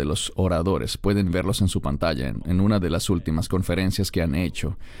son uno de los oradores. Pueden verlos en su pantalla en una de las últimas conferencias que han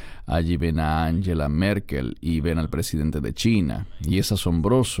hecho. Allí ven a Angela Merkel y ven al presidente de China. Y es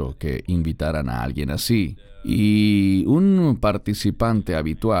asombroso que invitaran a alguien así. Y un participante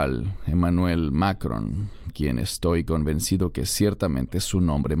habitual, Emmanuel Macron, quien estoy convencido que ciertamente es un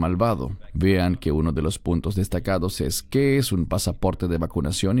hombre malvado. Vean que uno de los puntos destacados es ¿qué es un pasaporte de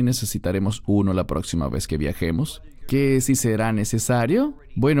vacunación y necesitaremos uno la próxima vez que viajemos? ¿Que si será necesario?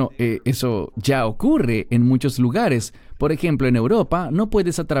 Bueno, eso ya ocurre en muchos lugares. Por ejemplo, en Europa no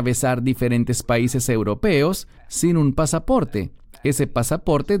puedes atravesar diferentes países europeos sin un pasaporte, ese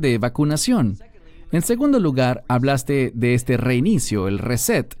pasaporte de vacunación. En segundo lugar, hablaste de este reinicio, el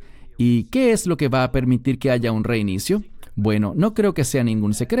reset. ¿Y qué es lo que va a permitir que haya un reinicio? Bueno, no creo que sea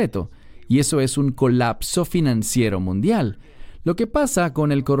ningún secreto. Y eso es un colapso financiero mundial. Lo que pasa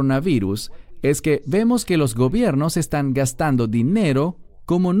con el coronavirus es que vemos que los gobiernos están gastando dinero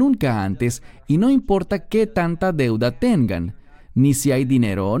como nunca antes y no importa qué tanta deuda tengan, ni si hay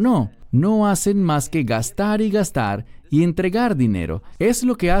dinero o no. No hacen más que gastar y gastar y entregar dinero. Es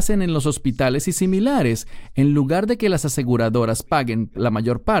lo que hacen en los hospitales y similares. En lugar de que las aseguradoras paguen la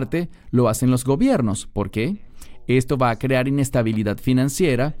mayor parte, lo hacen los gobiernos. ¿Por qué? Esto va a crear inestabilidad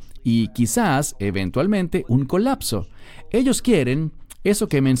financiera y quizás, eventualmente, un colapso. Ellos quieren eso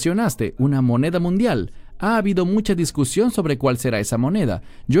que mencionaste, una moneda mundial. Ha habido mucha discusión sobre cuál será esa moneda.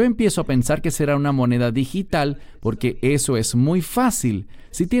 Yo empiezo a pensar que será una moneda digital porque eso es muy fácil.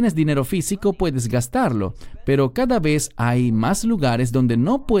 Si tienes dinero físico puedes gastarlo, pero cada vez hay más lugares donde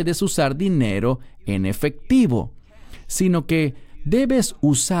no puedes usar dinero en efectivo, sino que debes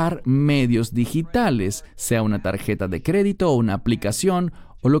usar medios digitales, sea una tarjeta de crédito o una aplicación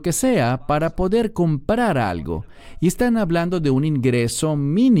o lo que sea, para poder comprar algo. Y están hablando de un ingreso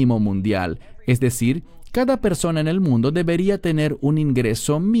mínimo mundial, es decir, cada persona en el mundo debería tener un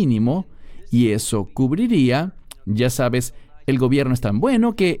ingreso mínimo y eso cubriría, ya sabes, el gobierno es tan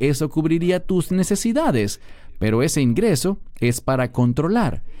bueno que eso cubriría tus necesidades, pero ese ingreso es para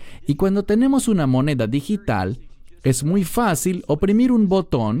controlar. Y cuando tenemos una moneda digital, es muy fácil oprimir un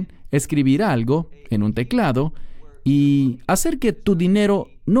botón, escribir algo en un teclado y hacer que tu dinero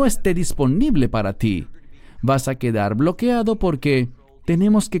no esté disponible para ti. Vas a quedar bloqueado porque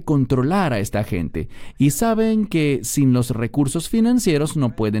tenemos que controlar a esta gente y saben que sin los recursos financieros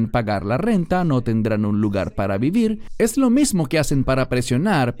no pueden pagar la renta, no tendrán un lugar para vivir. Es lo mismo que hacen para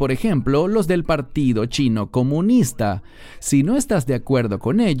presionar, por ejemplo, los del Partido Chino Comunista. Si no estás de acuerdo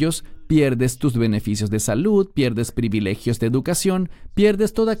con ellos, pierdes tus beneficios de salud, pierdes privilegios de educación,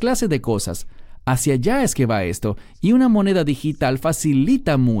 pierdes toda clase de cosas. Hacia allá es que va esto, y una moneda digital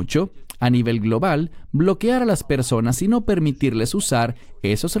facilita mucho a nivel global, bloquear a las personas y no permitirles usar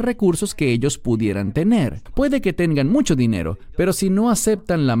esos recursos que ellos pudieran tener. Puede que tengan mucho dinero, pero si no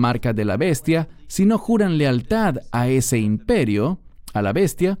aceptan la marca de la bestia, si no juran lealtad a ese imperio, a la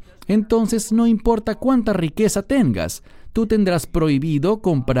bestia, entonces no importa cuánta riqueza tengas, tú tendrás prohibido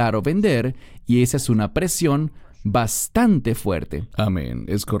comprar o vender, y esa es una presión bastante fuerte. Amén,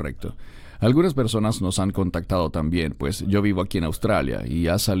 es correcto. Algunas personas nos han contactado también, pues yo vivo aquí en Australia y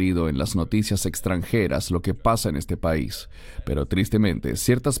ha salido en las noticias extranjeras lo que pasa en este país. Pero tristemente,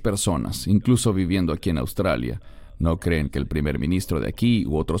 ciertas personas, incluso viviendo aquí en Australia, no creen que el primer ministro de aquí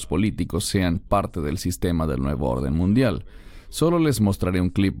u otros políticos sean parte del sistema del nuevo orden mundial. Solo les mostraré un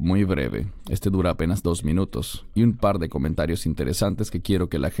clip muy breve, este dura apenas 2 minutos, y un par de comentarios interesantes que quiero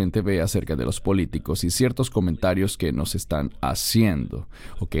que la gente vea acerca de los políticos y ciertos comentarios que nos están haciendo,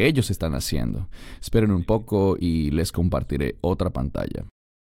 o que ellos están haciendo. Esperen un poco y les compartiré otra pantalla.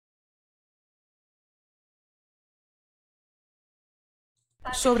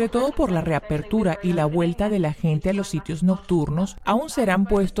 Sobre todo por la reapertura y la vuelta de la gente a los sitios nocturnos, ¿aún serán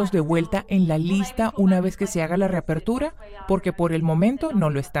puestos de vuelta en la lista una vez que se haga la reapertura? Porque por el momento no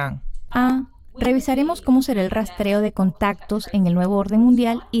lo están. Revisaremos cómo será el rastreo de contactos en el nuevo orden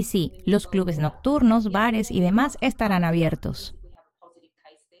mundial y sí, los clubes nocturnos, bares y demás estarán abiertos.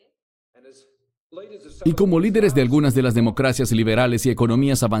 Y como líderes de algunas de las democracias liberales y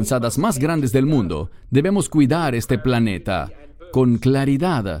economías avanzadas más grandes del mundo, debemos cuidar este planeta con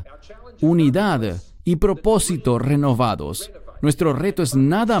claridad, unidad y propósito renovados. Nuestro reto es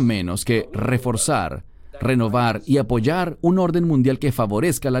nada menos que reforzar, renovar y apoyar un orden mundial que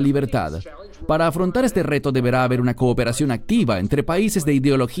favorezca la libertad. Para afrontar este reto deberá haber una cooperación activa entre países de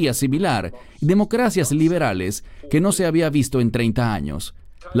ideología similar y democracias liberales que no se había visto en 30 años.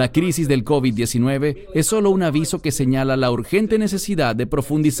 La crisis del COVID-19 es solo un aviso que señala la urgente necesidad de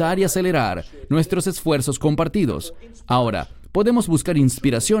profundizar y acelerar nuestros esfuerzos compartidos. Ahora, podemos buscar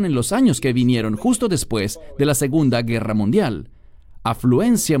inspiración en los años que vinieron justo después de la Segunda Guerra Mundial.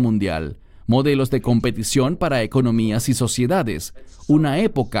 afluencia mundial, modelos de competición para economías y sociedades, una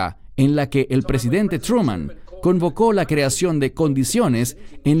época en la que el presidente Truman convocó la creación de condiciones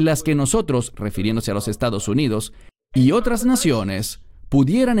en las que nosotros, refiriéndose a los Estados Unidos, y otras naciones,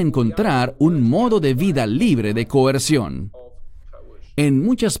 pudieran encontrar un modo de vida libre de coerción. En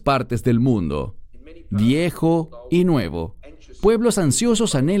muchas partes del mundo, viejo y nuevo, pueblos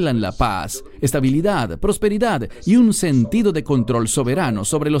ansiosos anhelan la paz, estabilidad, prosperidad y un sentido de control soberano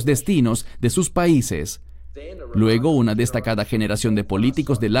sobre los destinos de sus países. Luego, una destacada generación de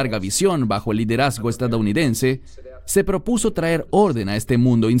políticos de larga visión bajo el liderazgo estadounidense se propuso traer orden a este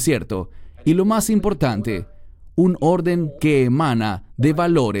mundo incierto y, lo más importante, un orden que emana de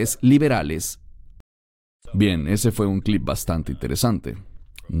valores liberales. Bien, ese fue un clip bastante interesante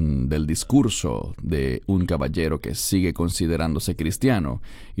del discurso de un caballero que sigue considerándose cristiano,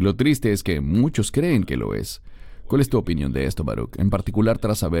 y lo triste es que muchos creen que lo es. ¿Cuál es tu opinión de esto, Baruch? En particular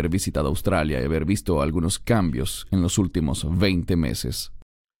tras haber visitado Australia y haber visto algunos cambios en los últimos 20 meses.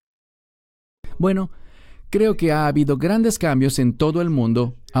 Bueno, creo que ha habido grandes cambios en todo el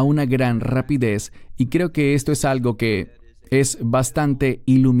mundo a una gran rapidez, y creo que esto es algo que es bastante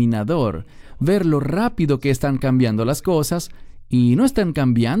iluminador, ver lo rápido que están cambiando las cosas, y no están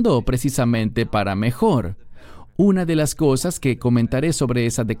cambiando precisamente para mejor. Una de las cosas que comentaré sobre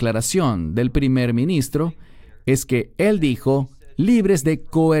esa declaración del primer ministro es que él dijo, libres de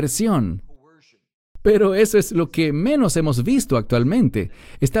coerción. Pero eso es lo que menos hemos visto actualmente.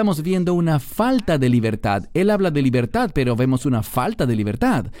 Estamos viendo una falta de libertad. Él habla de libertad, pero vemos una falta de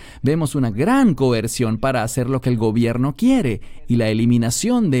libertad. Vemos una gran coerción para hacer lo que el gobierno quiere y la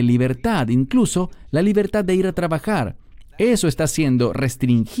eliminación de libertad, incluso la libertad de ir a trabajar. Eso está siendo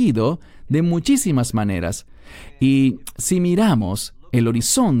restringido de muchísimas maneras. Y si miramos el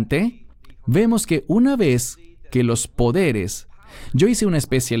horizonte, vemos que una vez que los poderes... Yo hice una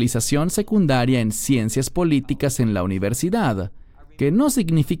especialización secundaria en ciencias políticas en la universidad, que no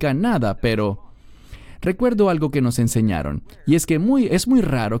significa nada, pero recuerdo algo que nos enseñaron, y es que es muy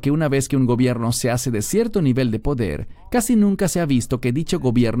raro que una vez que un gobierno se hace de cierto nivel de poder, casi nunca se ha visto que dicho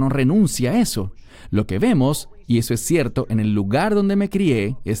gobierno renuncie a eso. Lo que vemos, y eso es cierto en el lugar donde me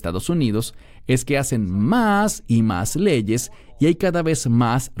crié, Estados Unidos, es que hacen más y más leyes y hay cada vez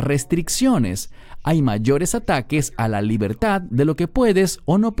más restricciones. Hay mayores ataques a la libertad de lo que puedes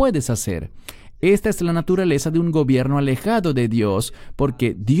o no puedes hacer. Esta es la naturaleza de un gobierno alejado de Dios,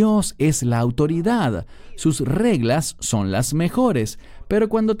 porque Dios es la autoridad. Sus reglas son las mejores. Pero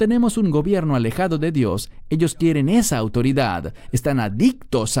cuando tenemos un gobierno alejado de Dios, ellos quieren esa autoridad, están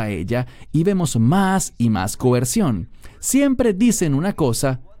adictos a ella y vemos más y más coerción. Siempre dicen una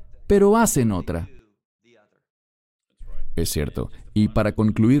cosa, pero hacen otra. Es cierto. Y para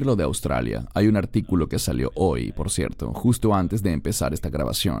concluir lo de Australia, hay un artículo que salió hoy, por cierto, justo antes de empezar esta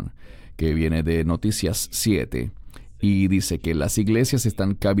grabación, que viene de Noticias 7, y dice que las iglesias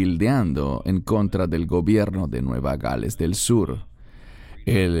están cabildeando en contra del gobierno de Nueva Gales del Sur.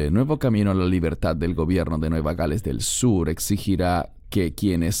 El nuevo camino a la libertad del gobierno de Nueva Gales del Sur exigirá que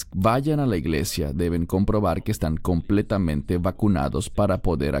quienes vayan a la iglesia deben comprobar que están completamente vacunados para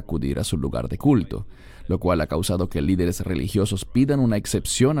poder acudir a su lugar de culto, lo cual ha causado que líderes religiosos pidan una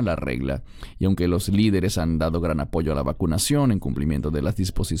excepción a la regla, y aunque los líderes han dado gran apoyo a la vacunación en cumplimiento de las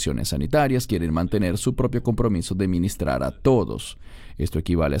disposiciones sanitarias, quieren mantener su propio compromiso de ministrar a todos. Esto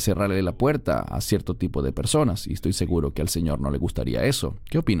equivale a cerrarle la puerta a cierto tipo de personas, y estoy seguro que al Señor no le gustaría eso.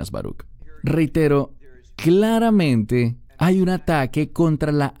 ¿Qué opinas, Baruch? Reitero, claramente hay un ataque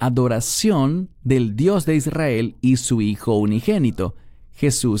contra la adoración del Dios de Israel y su Hijo unigénito,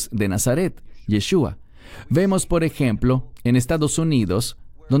 Jesús de Nazaret, Yeshua. Vemos, por ejemplo, en Estados Unidos,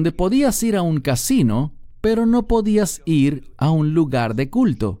 donde podías ir a un casino, pero no podías ir a un lugar de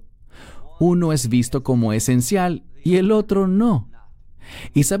culto. Uno es visto como esencial y el otro no.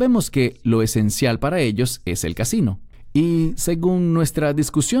 Y sabemos que lo esencial para ellos es el casino. Y según nuestra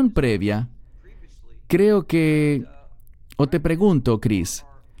discusión previa, creo que... O te pregunto, Chris,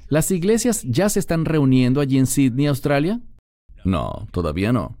 ¿las iglesias ya se están reuniendo allí en Sydney, Australia? No,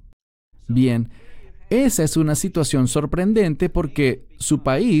 todavía no. Bien, esa es una situación sorprendente porque su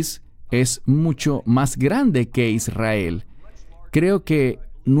país es mucho más grande que Israel. Creo que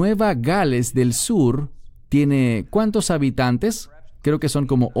Nueva Gales del Sur tiene ¿cuántos habitantes? Creo que son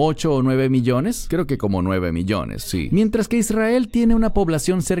como 8 o 9 millones. Creo que como 9 millones, sí. Mientras que Israel tiene una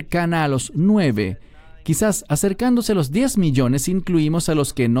población cercana a los 9. Quizás acercándose a los 10 millones incluimos a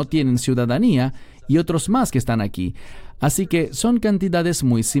los que no tienen ciudadanía y otros más que están aquí. Así que son cantidades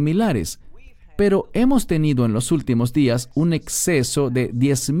muy similares. Pero hemos tenido en los últimos días un exceso de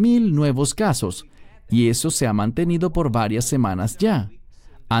 10,000 nuevos casos. y eso se ha mantenido por varias semanas ya.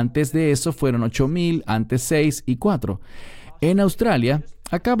 Antes de eso fueron 8,000, antes 6 y 4. En Australia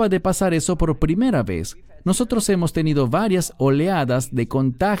acaba de pasar eso por primera vez. Nosotros hemos tenido varias oleadas de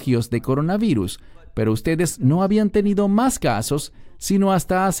contagios de coronavirus, pero ustedes no habían tenido más casos sino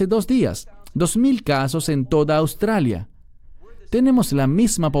hasta hace 2 días. 2,000 casos en toda Australia. Tenemos la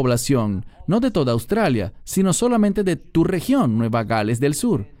misma población, no de toda Australia, sino solamente de tu región, Nueva Gales del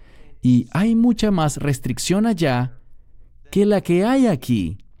Sur. Y hay mucha más restricción allá que la que hay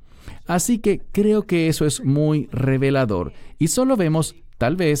aquí. Así que creo que eso es muy revelador. Y solo vemos,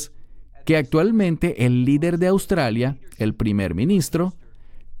 tal vez, que actualmente el líder de Australia, el primer ministro,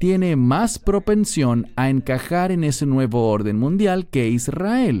 tiene más propensión a encajar en ese nuevo orden mundial que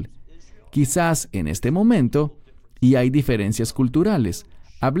Israel. Quizás en este momento, y hay diferencias culturales,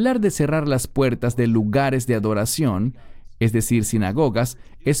 hablar de cerrar las puertas de lugares de adoración, es decir, sinagogas,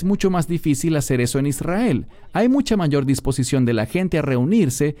 es mucho más difícil hacer eso en Israel. Hay mucha mayor disposición de la gente a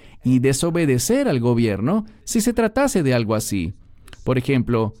reunirse y desobedecer al gobierno si se tratase de algo así. Por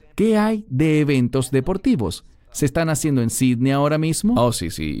ejemplo, ¿qué hay de eventos deportivos? ¿Se están haciendo en Sydney ahora mismo? Oh, sí,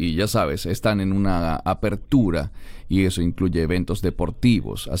 y ya sabes, están en una apertura y eso incluye eventos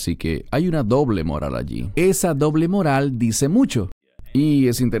deportivos, así que hay una doble moral allí. Esa doble moral dice mucho. Y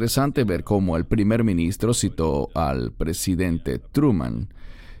es interesante ver cómo el primer ministro citó al presidente Truman,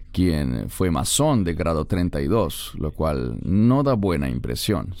 quien fue masón de grado 32, lo cual no da buena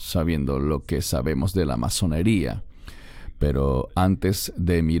impresión, sabiendo lo que sabemos de la masonería. Pero antes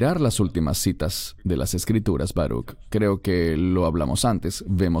de mirar las últimas citas de las Escrituras, Baruch, creo que lo hablamos antes,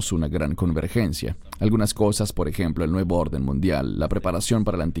 vemos una gran convergencia. Algunas cosas, por ejemplo, el nuevo orden mundial, la preparación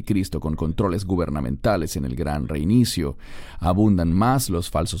para el anticristo con controles gubernamentales en el gran reinicio, abundan más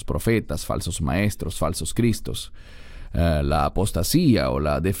los falsos profetas, falsos maestros, falsos cristos. La apostasía o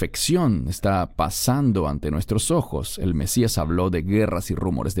la defección está pasando ante nuestros ojos. El Mesías habló de guerras y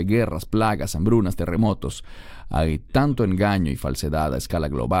rumores de guerras, plagas, hambrunas, terremotos. Hay tanto engaño y falsedad a escala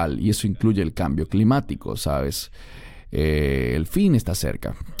global, y eso incluye el cambio climático, ¿sabes? El fin está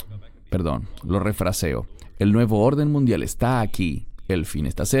cerca. Perdón, lo refraseo. El nuevo orden mundial está aquí. El fin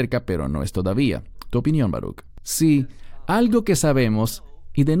está cerca, pero no es todavía. ¿Tu opinión, Baruch? Sí, algo que sabemos.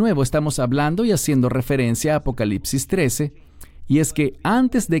 Y de nuevo estamos hablando y haciendo referencia a Apocalipsis 13, y es que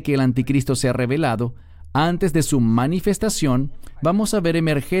antes de que el anticristo sea revelado, antes de su manifestación, vamos a ver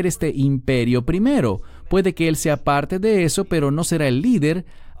emerger este imperio primero. Puede que él sea parte de eso, pero no será el líder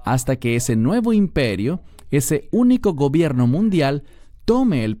hasta que ese nuevo imperio, ese único gobierno mundial,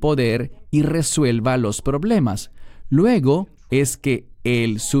 tome el poder y resuelva los problemas. Luego es que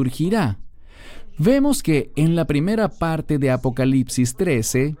él surgirá. Vemos que en la primera parte de Apocalipsis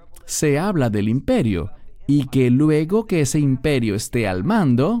 13 se habla del imperio y que luego que ese imperio esté al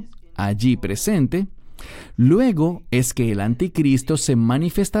mando, allí presente, luego es que el anticristo se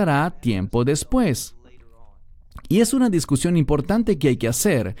manifestará tiempo después. Y es una discusión importante que hay que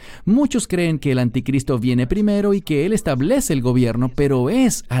hacer. Muchos creen que el anticristo viene primero y que él establece el gobierno, pero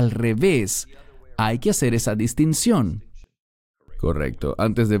es al revés. Hay que hacer esa distinción. Correcto.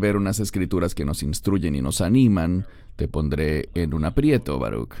 Antes de ver unas escrituras que nos instruyen y nos animan, te pondré en un aprieto,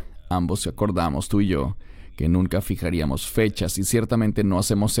 Baruch. Ambos acordamos, tú y yo, que nunca fijaríamos fechas y ciertamente no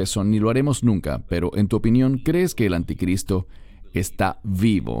hacemos eso ni lo haremos nunca, pero en tu opinión, ¿crees que el anticristo está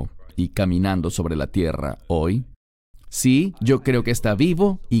vivo y caminando sobre la tierra hoy? Sí, yo creo que está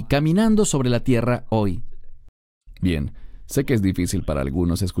vivo y caminando sobre la tierra hoy. Bien. Sé que es difícil para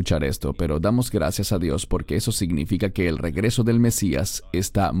algunos escuchar esto, pero damos gracias a Dios porque eso significa que el regreso del Mesías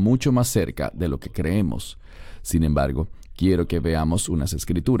está mucho más cerca de lo que creemos. Sin embargo, quiero que veamos unas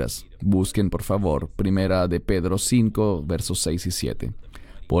escrituras. Busquen, por favor, 1 de Pedro 5, versos 6 y 7.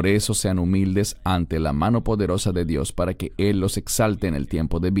 Por eso sean humildes ante la mano poderosa de Dios para que Él los exalte en el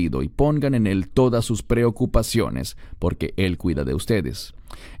tiempo debido y pongan en Él todas sus preocupaciones, porque Él cuida de ustedes.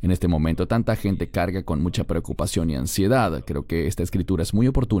 En este momento tanta gente carga con mucha preocupación y ansiedad. Creo que esta escritura es muy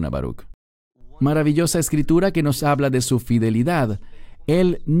oportuna, Baruch. Maravillosa escritura que nos habla de su fidelidad.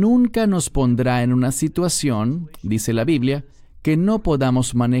 Él nunca nos pondrá en una situación, dice la Biblia, que no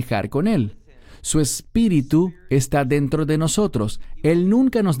podamos manejar con Él. Su espíritu está dentro de nosotros. Él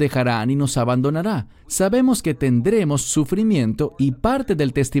nunca nos dejará ni nos abandonará. Sabemos que tendremos sufrimiento y parte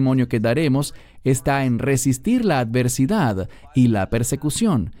del testimonio que daremos está en resistir la adversidad y la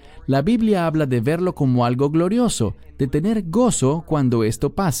persecución. La Biblia habla de verlo como algo glorioso, de tener gozo cuando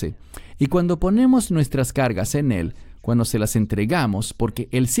esto pase. Y cuando ponemos nuestras cargas en Él, cuando se las entregamos, porque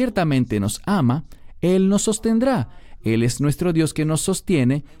Él ciertamente nos ama, Él nos sostendrá. Él es nuestro Dios que nos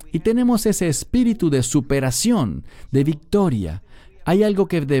sostiene y tenemos ese espíritu de superación, de victoria. Hay algo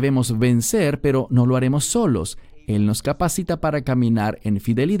que debemos vencer, pero no lo haremos solos. Él nos capacita para caminar en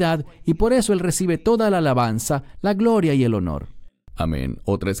fidelidad y por eso Él recibe toda la alabanza, la gloria y el honor. Amén.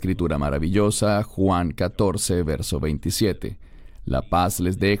 Otra escritura maravillosa, Juan 14, verso 27. La paz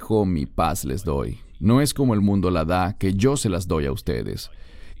les dejo, mi paz les doy. No es como el mundo la da, que yo se las doy a ustedes.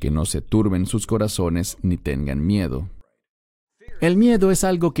 Que no se turben sus corazones ni tengan miedo. El miedo es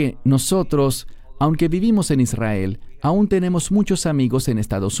algo que nosotros, aunque vivimos en Israel, aún tenemos muchos amigos en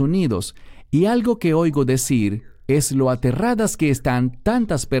Estados Unidos. Y algo que oigo decir es lo aterradas que están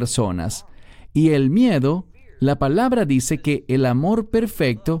tantas personas. Y el miedo, la palabra dice que el amor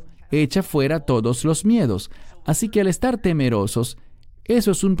perfecto echa fuera todos los miedos. Así que al estar temerosos,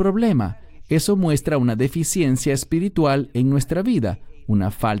 eso es un problema. Eso muestra una deficiencia espiritual en nuestra vida,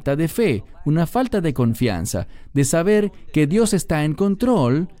 una falta de fe, una falta de confianza, de saber que Dios está en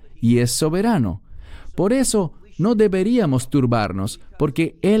control y es soberano. Por eso, no deberíamos turbarnos,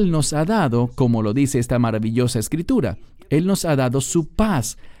 porque Él nos ha dado, como lo dice esta maravillosa escritura, Él nos ha dado su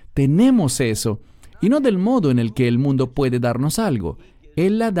paz. Tenemos eso, y no del modo en el que el mundo puede darnos algo.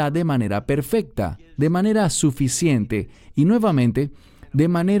 Él la da de manera perfecta, de manera suficiente, y nuevamente, de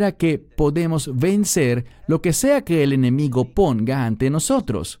manera que podemos vencer lo que sea que el enemigo ponga ante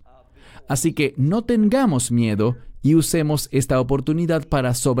nosotros. Así que no tengamos miedo y usemos esta oportunidad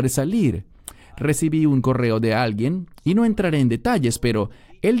para sobresalir. Recibí un correo de alguien, y no entraré en detalles, pero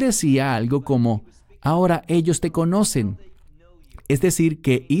él decía algo como, ahora ellos te conocen. Es decir,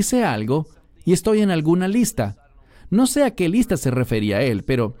 que hice algo y estoy en alguna lista. No sé a qué lista se refería él,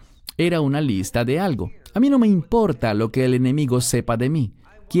 pero era una lista de algo. A mí no me importa lo que el enemigo sepa de mí.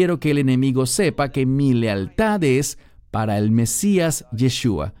 Quiero que el enemigo sepa que mi lealtad es para el Mesías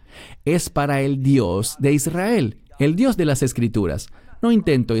Yeshua. Es para el Dios de Israel, el Dios de las Escrituras. No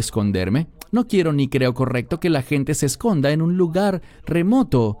intento esconderme. No quiero ni creo correcto que la gente se esconda en un lugar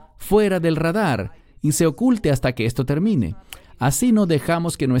remoto, fuera del radar, y se oculte hasta que esto termine. Así no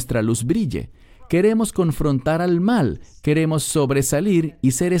dejamos que nuestra luz brille. Queremos confrontar al mal, queremos sobresalir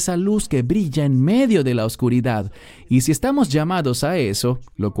y ser esa luz que brilla en medio de la oscuridad. Y si estamos llamados a eso,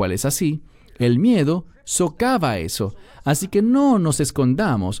 lo cual es así, el miedo socava eso. Así que no nos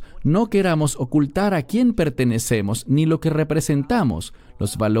escondamos, no queramos ocultar a quién pertenecemos ni lo que representamos,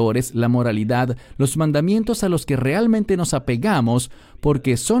 los valores, la moralidad, los mandamientos a los que realmente nos apegamos,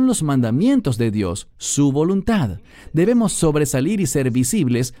 porque son los mandamientos de Dios, su voluntad. Debemos sobresalir y ser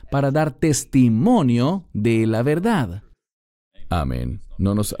visibles para dar testimonio de la verdad. Amén.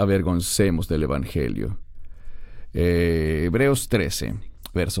 No nos avergoncemos del Evangelio. Hebreos 13,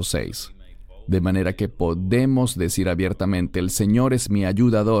 verso 6. De manera que podemos decir abiertamente, el Señor es mi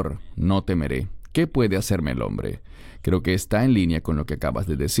ayudador, no temeré. ¿Qué puede hacerme el hombre? Creo que está en línea con lo que acabas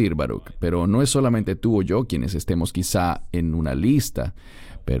de decir, Baruch. Pero no es solamente tú o yo quienes estemos quizá en una lista.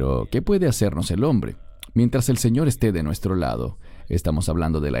 Pero, ¿qué puede hacernos el hombre? Mientras el Señor esté de nuestro lado, estamos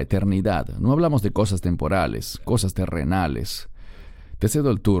hablando de la eternidad. No hablamos de cosas temporales, cosas terrenales. Te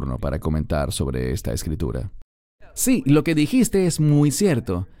cedo el turno para comentar sobre esta escritura. Sí, lo que dijiste es muy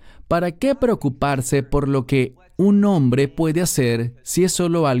cierto. ¿Para qué preocuparse por lo que un hombre puede hacer si es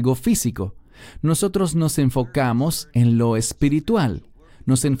solo algo físico? Nosotros nos enfocamos en lo espiritual,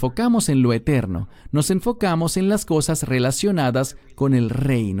 nos enfocamos en lo eterno, nos enfocamos en las cosas relacionadas con el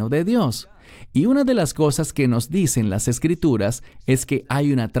reino de Dios. Y una de las cosas que nos dicen las Escrituras es que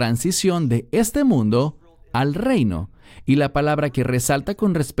hay una transición de este mundo al reino. Y la palabra que resalta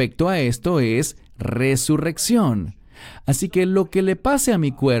con respecto a esto es resurrección. Así que lo que le pase a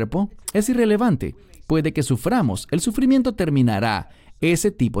mi cuerpo es irrelevante. Puede que suframos. El sufrimiento terminará.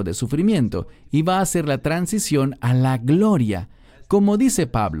 Ese tipo de sufrimiento. Y va a ser la transición a la gloria. Como dice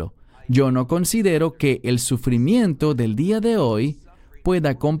Pablo, yo no considero que el sufrimiento del día de hoy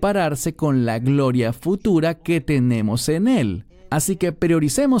pueda compararse con la gloria futura que tenemos en Él. Así que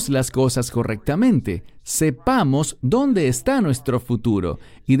prioricemos las cosas correctamente, sepamos dónde está nuestro futuro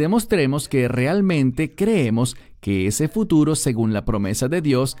y demostremos que realmente creemos que ese futuro, según la promesa de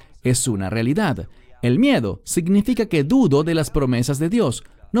Dios, es una realidad. El miedo significa que dudo de las promesas de Dios.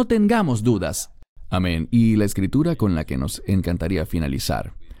 No tengamos dudas. Amén. Y la escritura con la que nos encantaría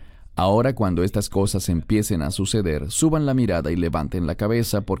finalizar. Ahora, cuando estas cosas empiecen a suceder, suban la mirada y levanten la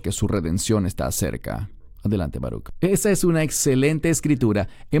cabeza porque su redención está cerca. Adelante, Baruch. Esa es una excelente escritura.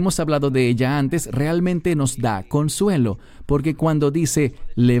 Hemos hablado de ella antes. Realmente nos da consuelo, porque cuando dice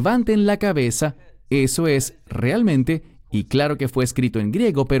levanten la cabeza, eso es realmente, y claro que fue escrito en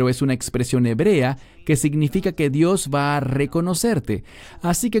griego, pero es una expresión hebrea que significa que Dios va a reconocerte.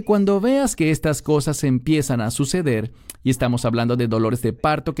 Así que cuando veas que estas cosas empiezan a suceder, Y estamos hablando de dolores de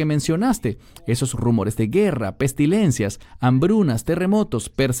parto que mencionaste, esos rumores de guerra, pestilencias, hambrunas, terremotos,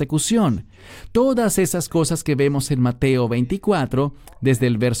 persecución. Todas esas cosas que vemos en Mateo 24, desde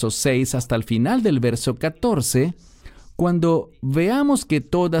el verso 6 hasta el final del verso 14, cuando veamos que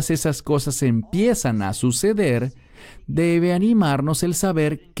todas esas cosas empiezan a suceder, debe animarnos el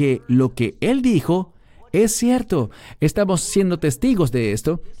saber que lo que Él dijo es cierto. Estamos siendo testigos de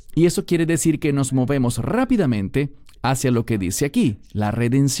esto, y eso quiere decir que nos movemos rápidamente hacia lo que dice aquí, la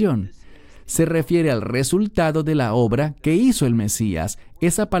redención. Se refiere al resultado de la obra que hizo el Mesías.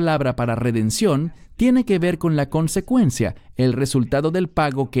 Esa palabra para redención tiene que ver con la consecuencia, el resultado del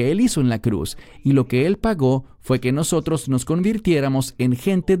pago que Él hizo en la cruz. Y lo que Él pagó fue que nosotros nos convirtiéramos en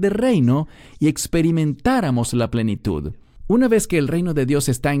gente de reino y experimentáramos la plenitud. Una vez que el reino de Dios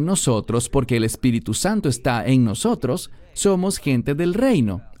está en nosotros, porque el Espíritu Santo está en nosotros, somos gente del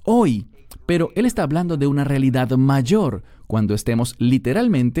reino, hoy. Pero Él está hablando de una realidad mayor, cuando estemos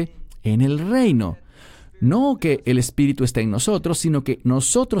literalmente en el reino. No que el Espíritu esté en nosotros, sino que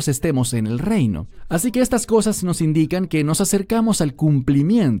nosotros estemos en el reino. Así que estas cosas nos indican que nos acercamos al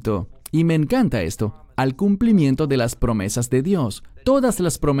cumplimiento. Y me encanta esto, al cumplimiento de las promesas de Dios. Todas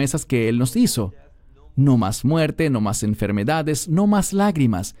las promesas que Él nos hizo. No más muerte, no más enfermedades, no más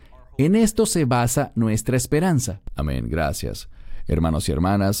lágrimas. En esto se basa nuestra esperanza. Amén, gracias. Hermanos y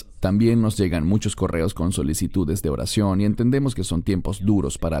hermanas, también nos llegan muchos correos con solicitudes de oración y entendemos que son tiempos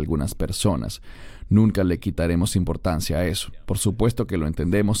duros para algunas personas. Nunca le quitaremos importancia a eso. Por supuesto que lo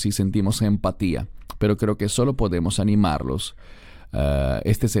entendemos y sentimos empatía, pero creo que solo podemos animarlos.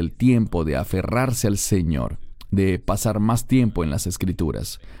 Este es el tiempo de aferrarse al Señor, de pasar más tiempo en las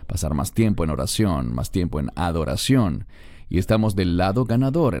Escrituras, pasar más tiempo en oración, más tiempo en adoración. Y estamos del lado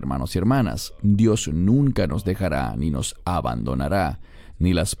ganador, hermanos y hermanas. Dios nunca nos dejará ni nos abandonará,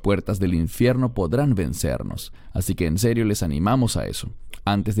 ni las puertas del infierno podrán vencernos. Así que en serio les animamos a eso.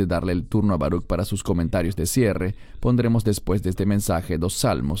 Antes de darle el turno a Baruch para sus comentarios de cierre, pondremos después de este mensaje 2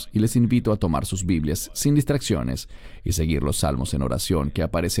 salmos y les invito a tomar sus Biblias sin distracciones y seguir los salmos en oración que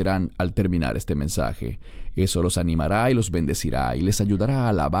aparecerán al terminar este mensaje. Eso los animará y los bendecirá y les ayudará a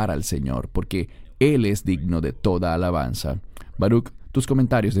alabar al Señor, porque Él es digno de toda alabanza. Baruch, tus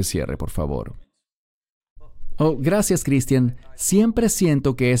comentarios de cierre, por favor. Oh, gracias, Cristian. Siempre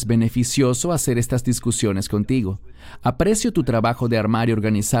siento que es beneficioso hacer estas discusiones contigo. Aprecio tu trabajo de armar y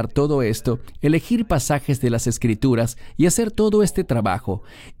organizar todo esto, elegir pasajes de las Escrituras y hacer todo este trabajo.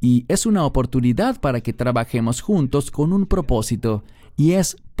 Y es una oportunidad para que trabajemos juntos con un propósito, y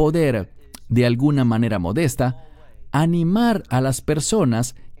es poder, de alguna manera modesta, animar a las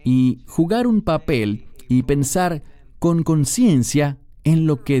personas y jugar un papel y pensar con conciencia en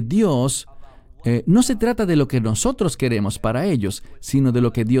lo que Dios... no se trata de lo que nosotros queremos para ellos, sino de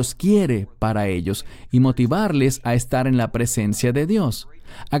lo que Dios quiere para ellos y motivarles a estar en la presencia de Dios.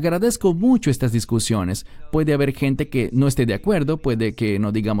 Agradezco mucho estas discusiones. Puede haber gente que no esté de acuerdo, puede que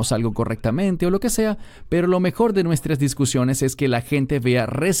no digamos algo correctamente o lo que sea, pero lo mejor de nuestras discusiones es que la gente vea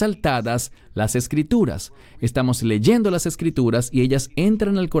resaltadas las Escrituras. Estamos leyendo las Escrituras y ellas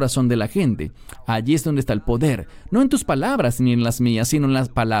entran al corazón de la gente. Allí es donde está el poder, no en tus palabras ni en las mías, sino en las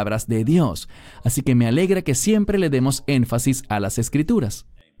palabras de Dios. Así que me alegra que siempre le demos énfasis a las Escrituras.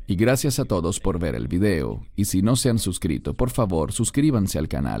 Y gracias a todos por ver el video. Y si no se han suscrito, por favor, suscríbanse al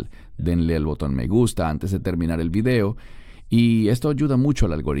canal. Denle al botón me gusta antes de terminar el video. Y esto ayuda mucho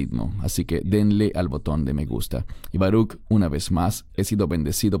al algoritmo. Así que denle al botón de me gusta. Y Baruch, una vez más, he sido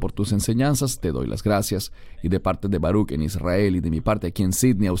bendecido por tus enseñanzas. Te doy las gracias. Y de parte de Baruch en Israel y de mi parte aquí en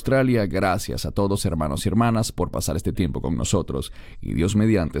Sydney, Australia, gracias a todos, hermanos y hermanas, por pasar este tiempo con nosotros. Y Dios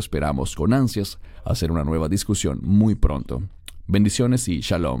mediante, esperamos con ansias hacer una nueva discusión muy pronto. Bendiciones y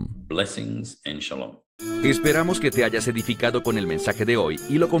shalom. Blessings and shalom. Esperamos que te hayas edificado con el mensaje de hoy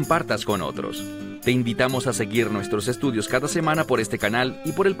y lo compartas con otros. Te invitamos a seguir nuestros estudios cada semana por este canal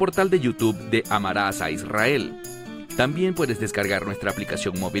y por el portal de YouTube de Amarás a Israel. También puedes descargar nuestra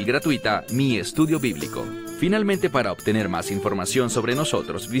aplicación móvil gratuita, Mi Estudio Bíblico. Finalmente, para obtener más información sobre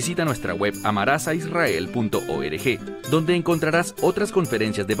nosotros, visita nuestra web amarasaisrael.org, donde encontrarás otras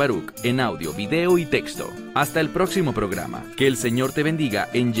conferencias de Baruch en audio, video y texto. Hasta el próximo programa. Que el Señor te bendiga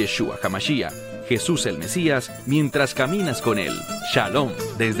en Yeshua HaMashiach, Jesús el Mesías, mientras caminas con Él. Shalom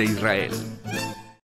desde Israel.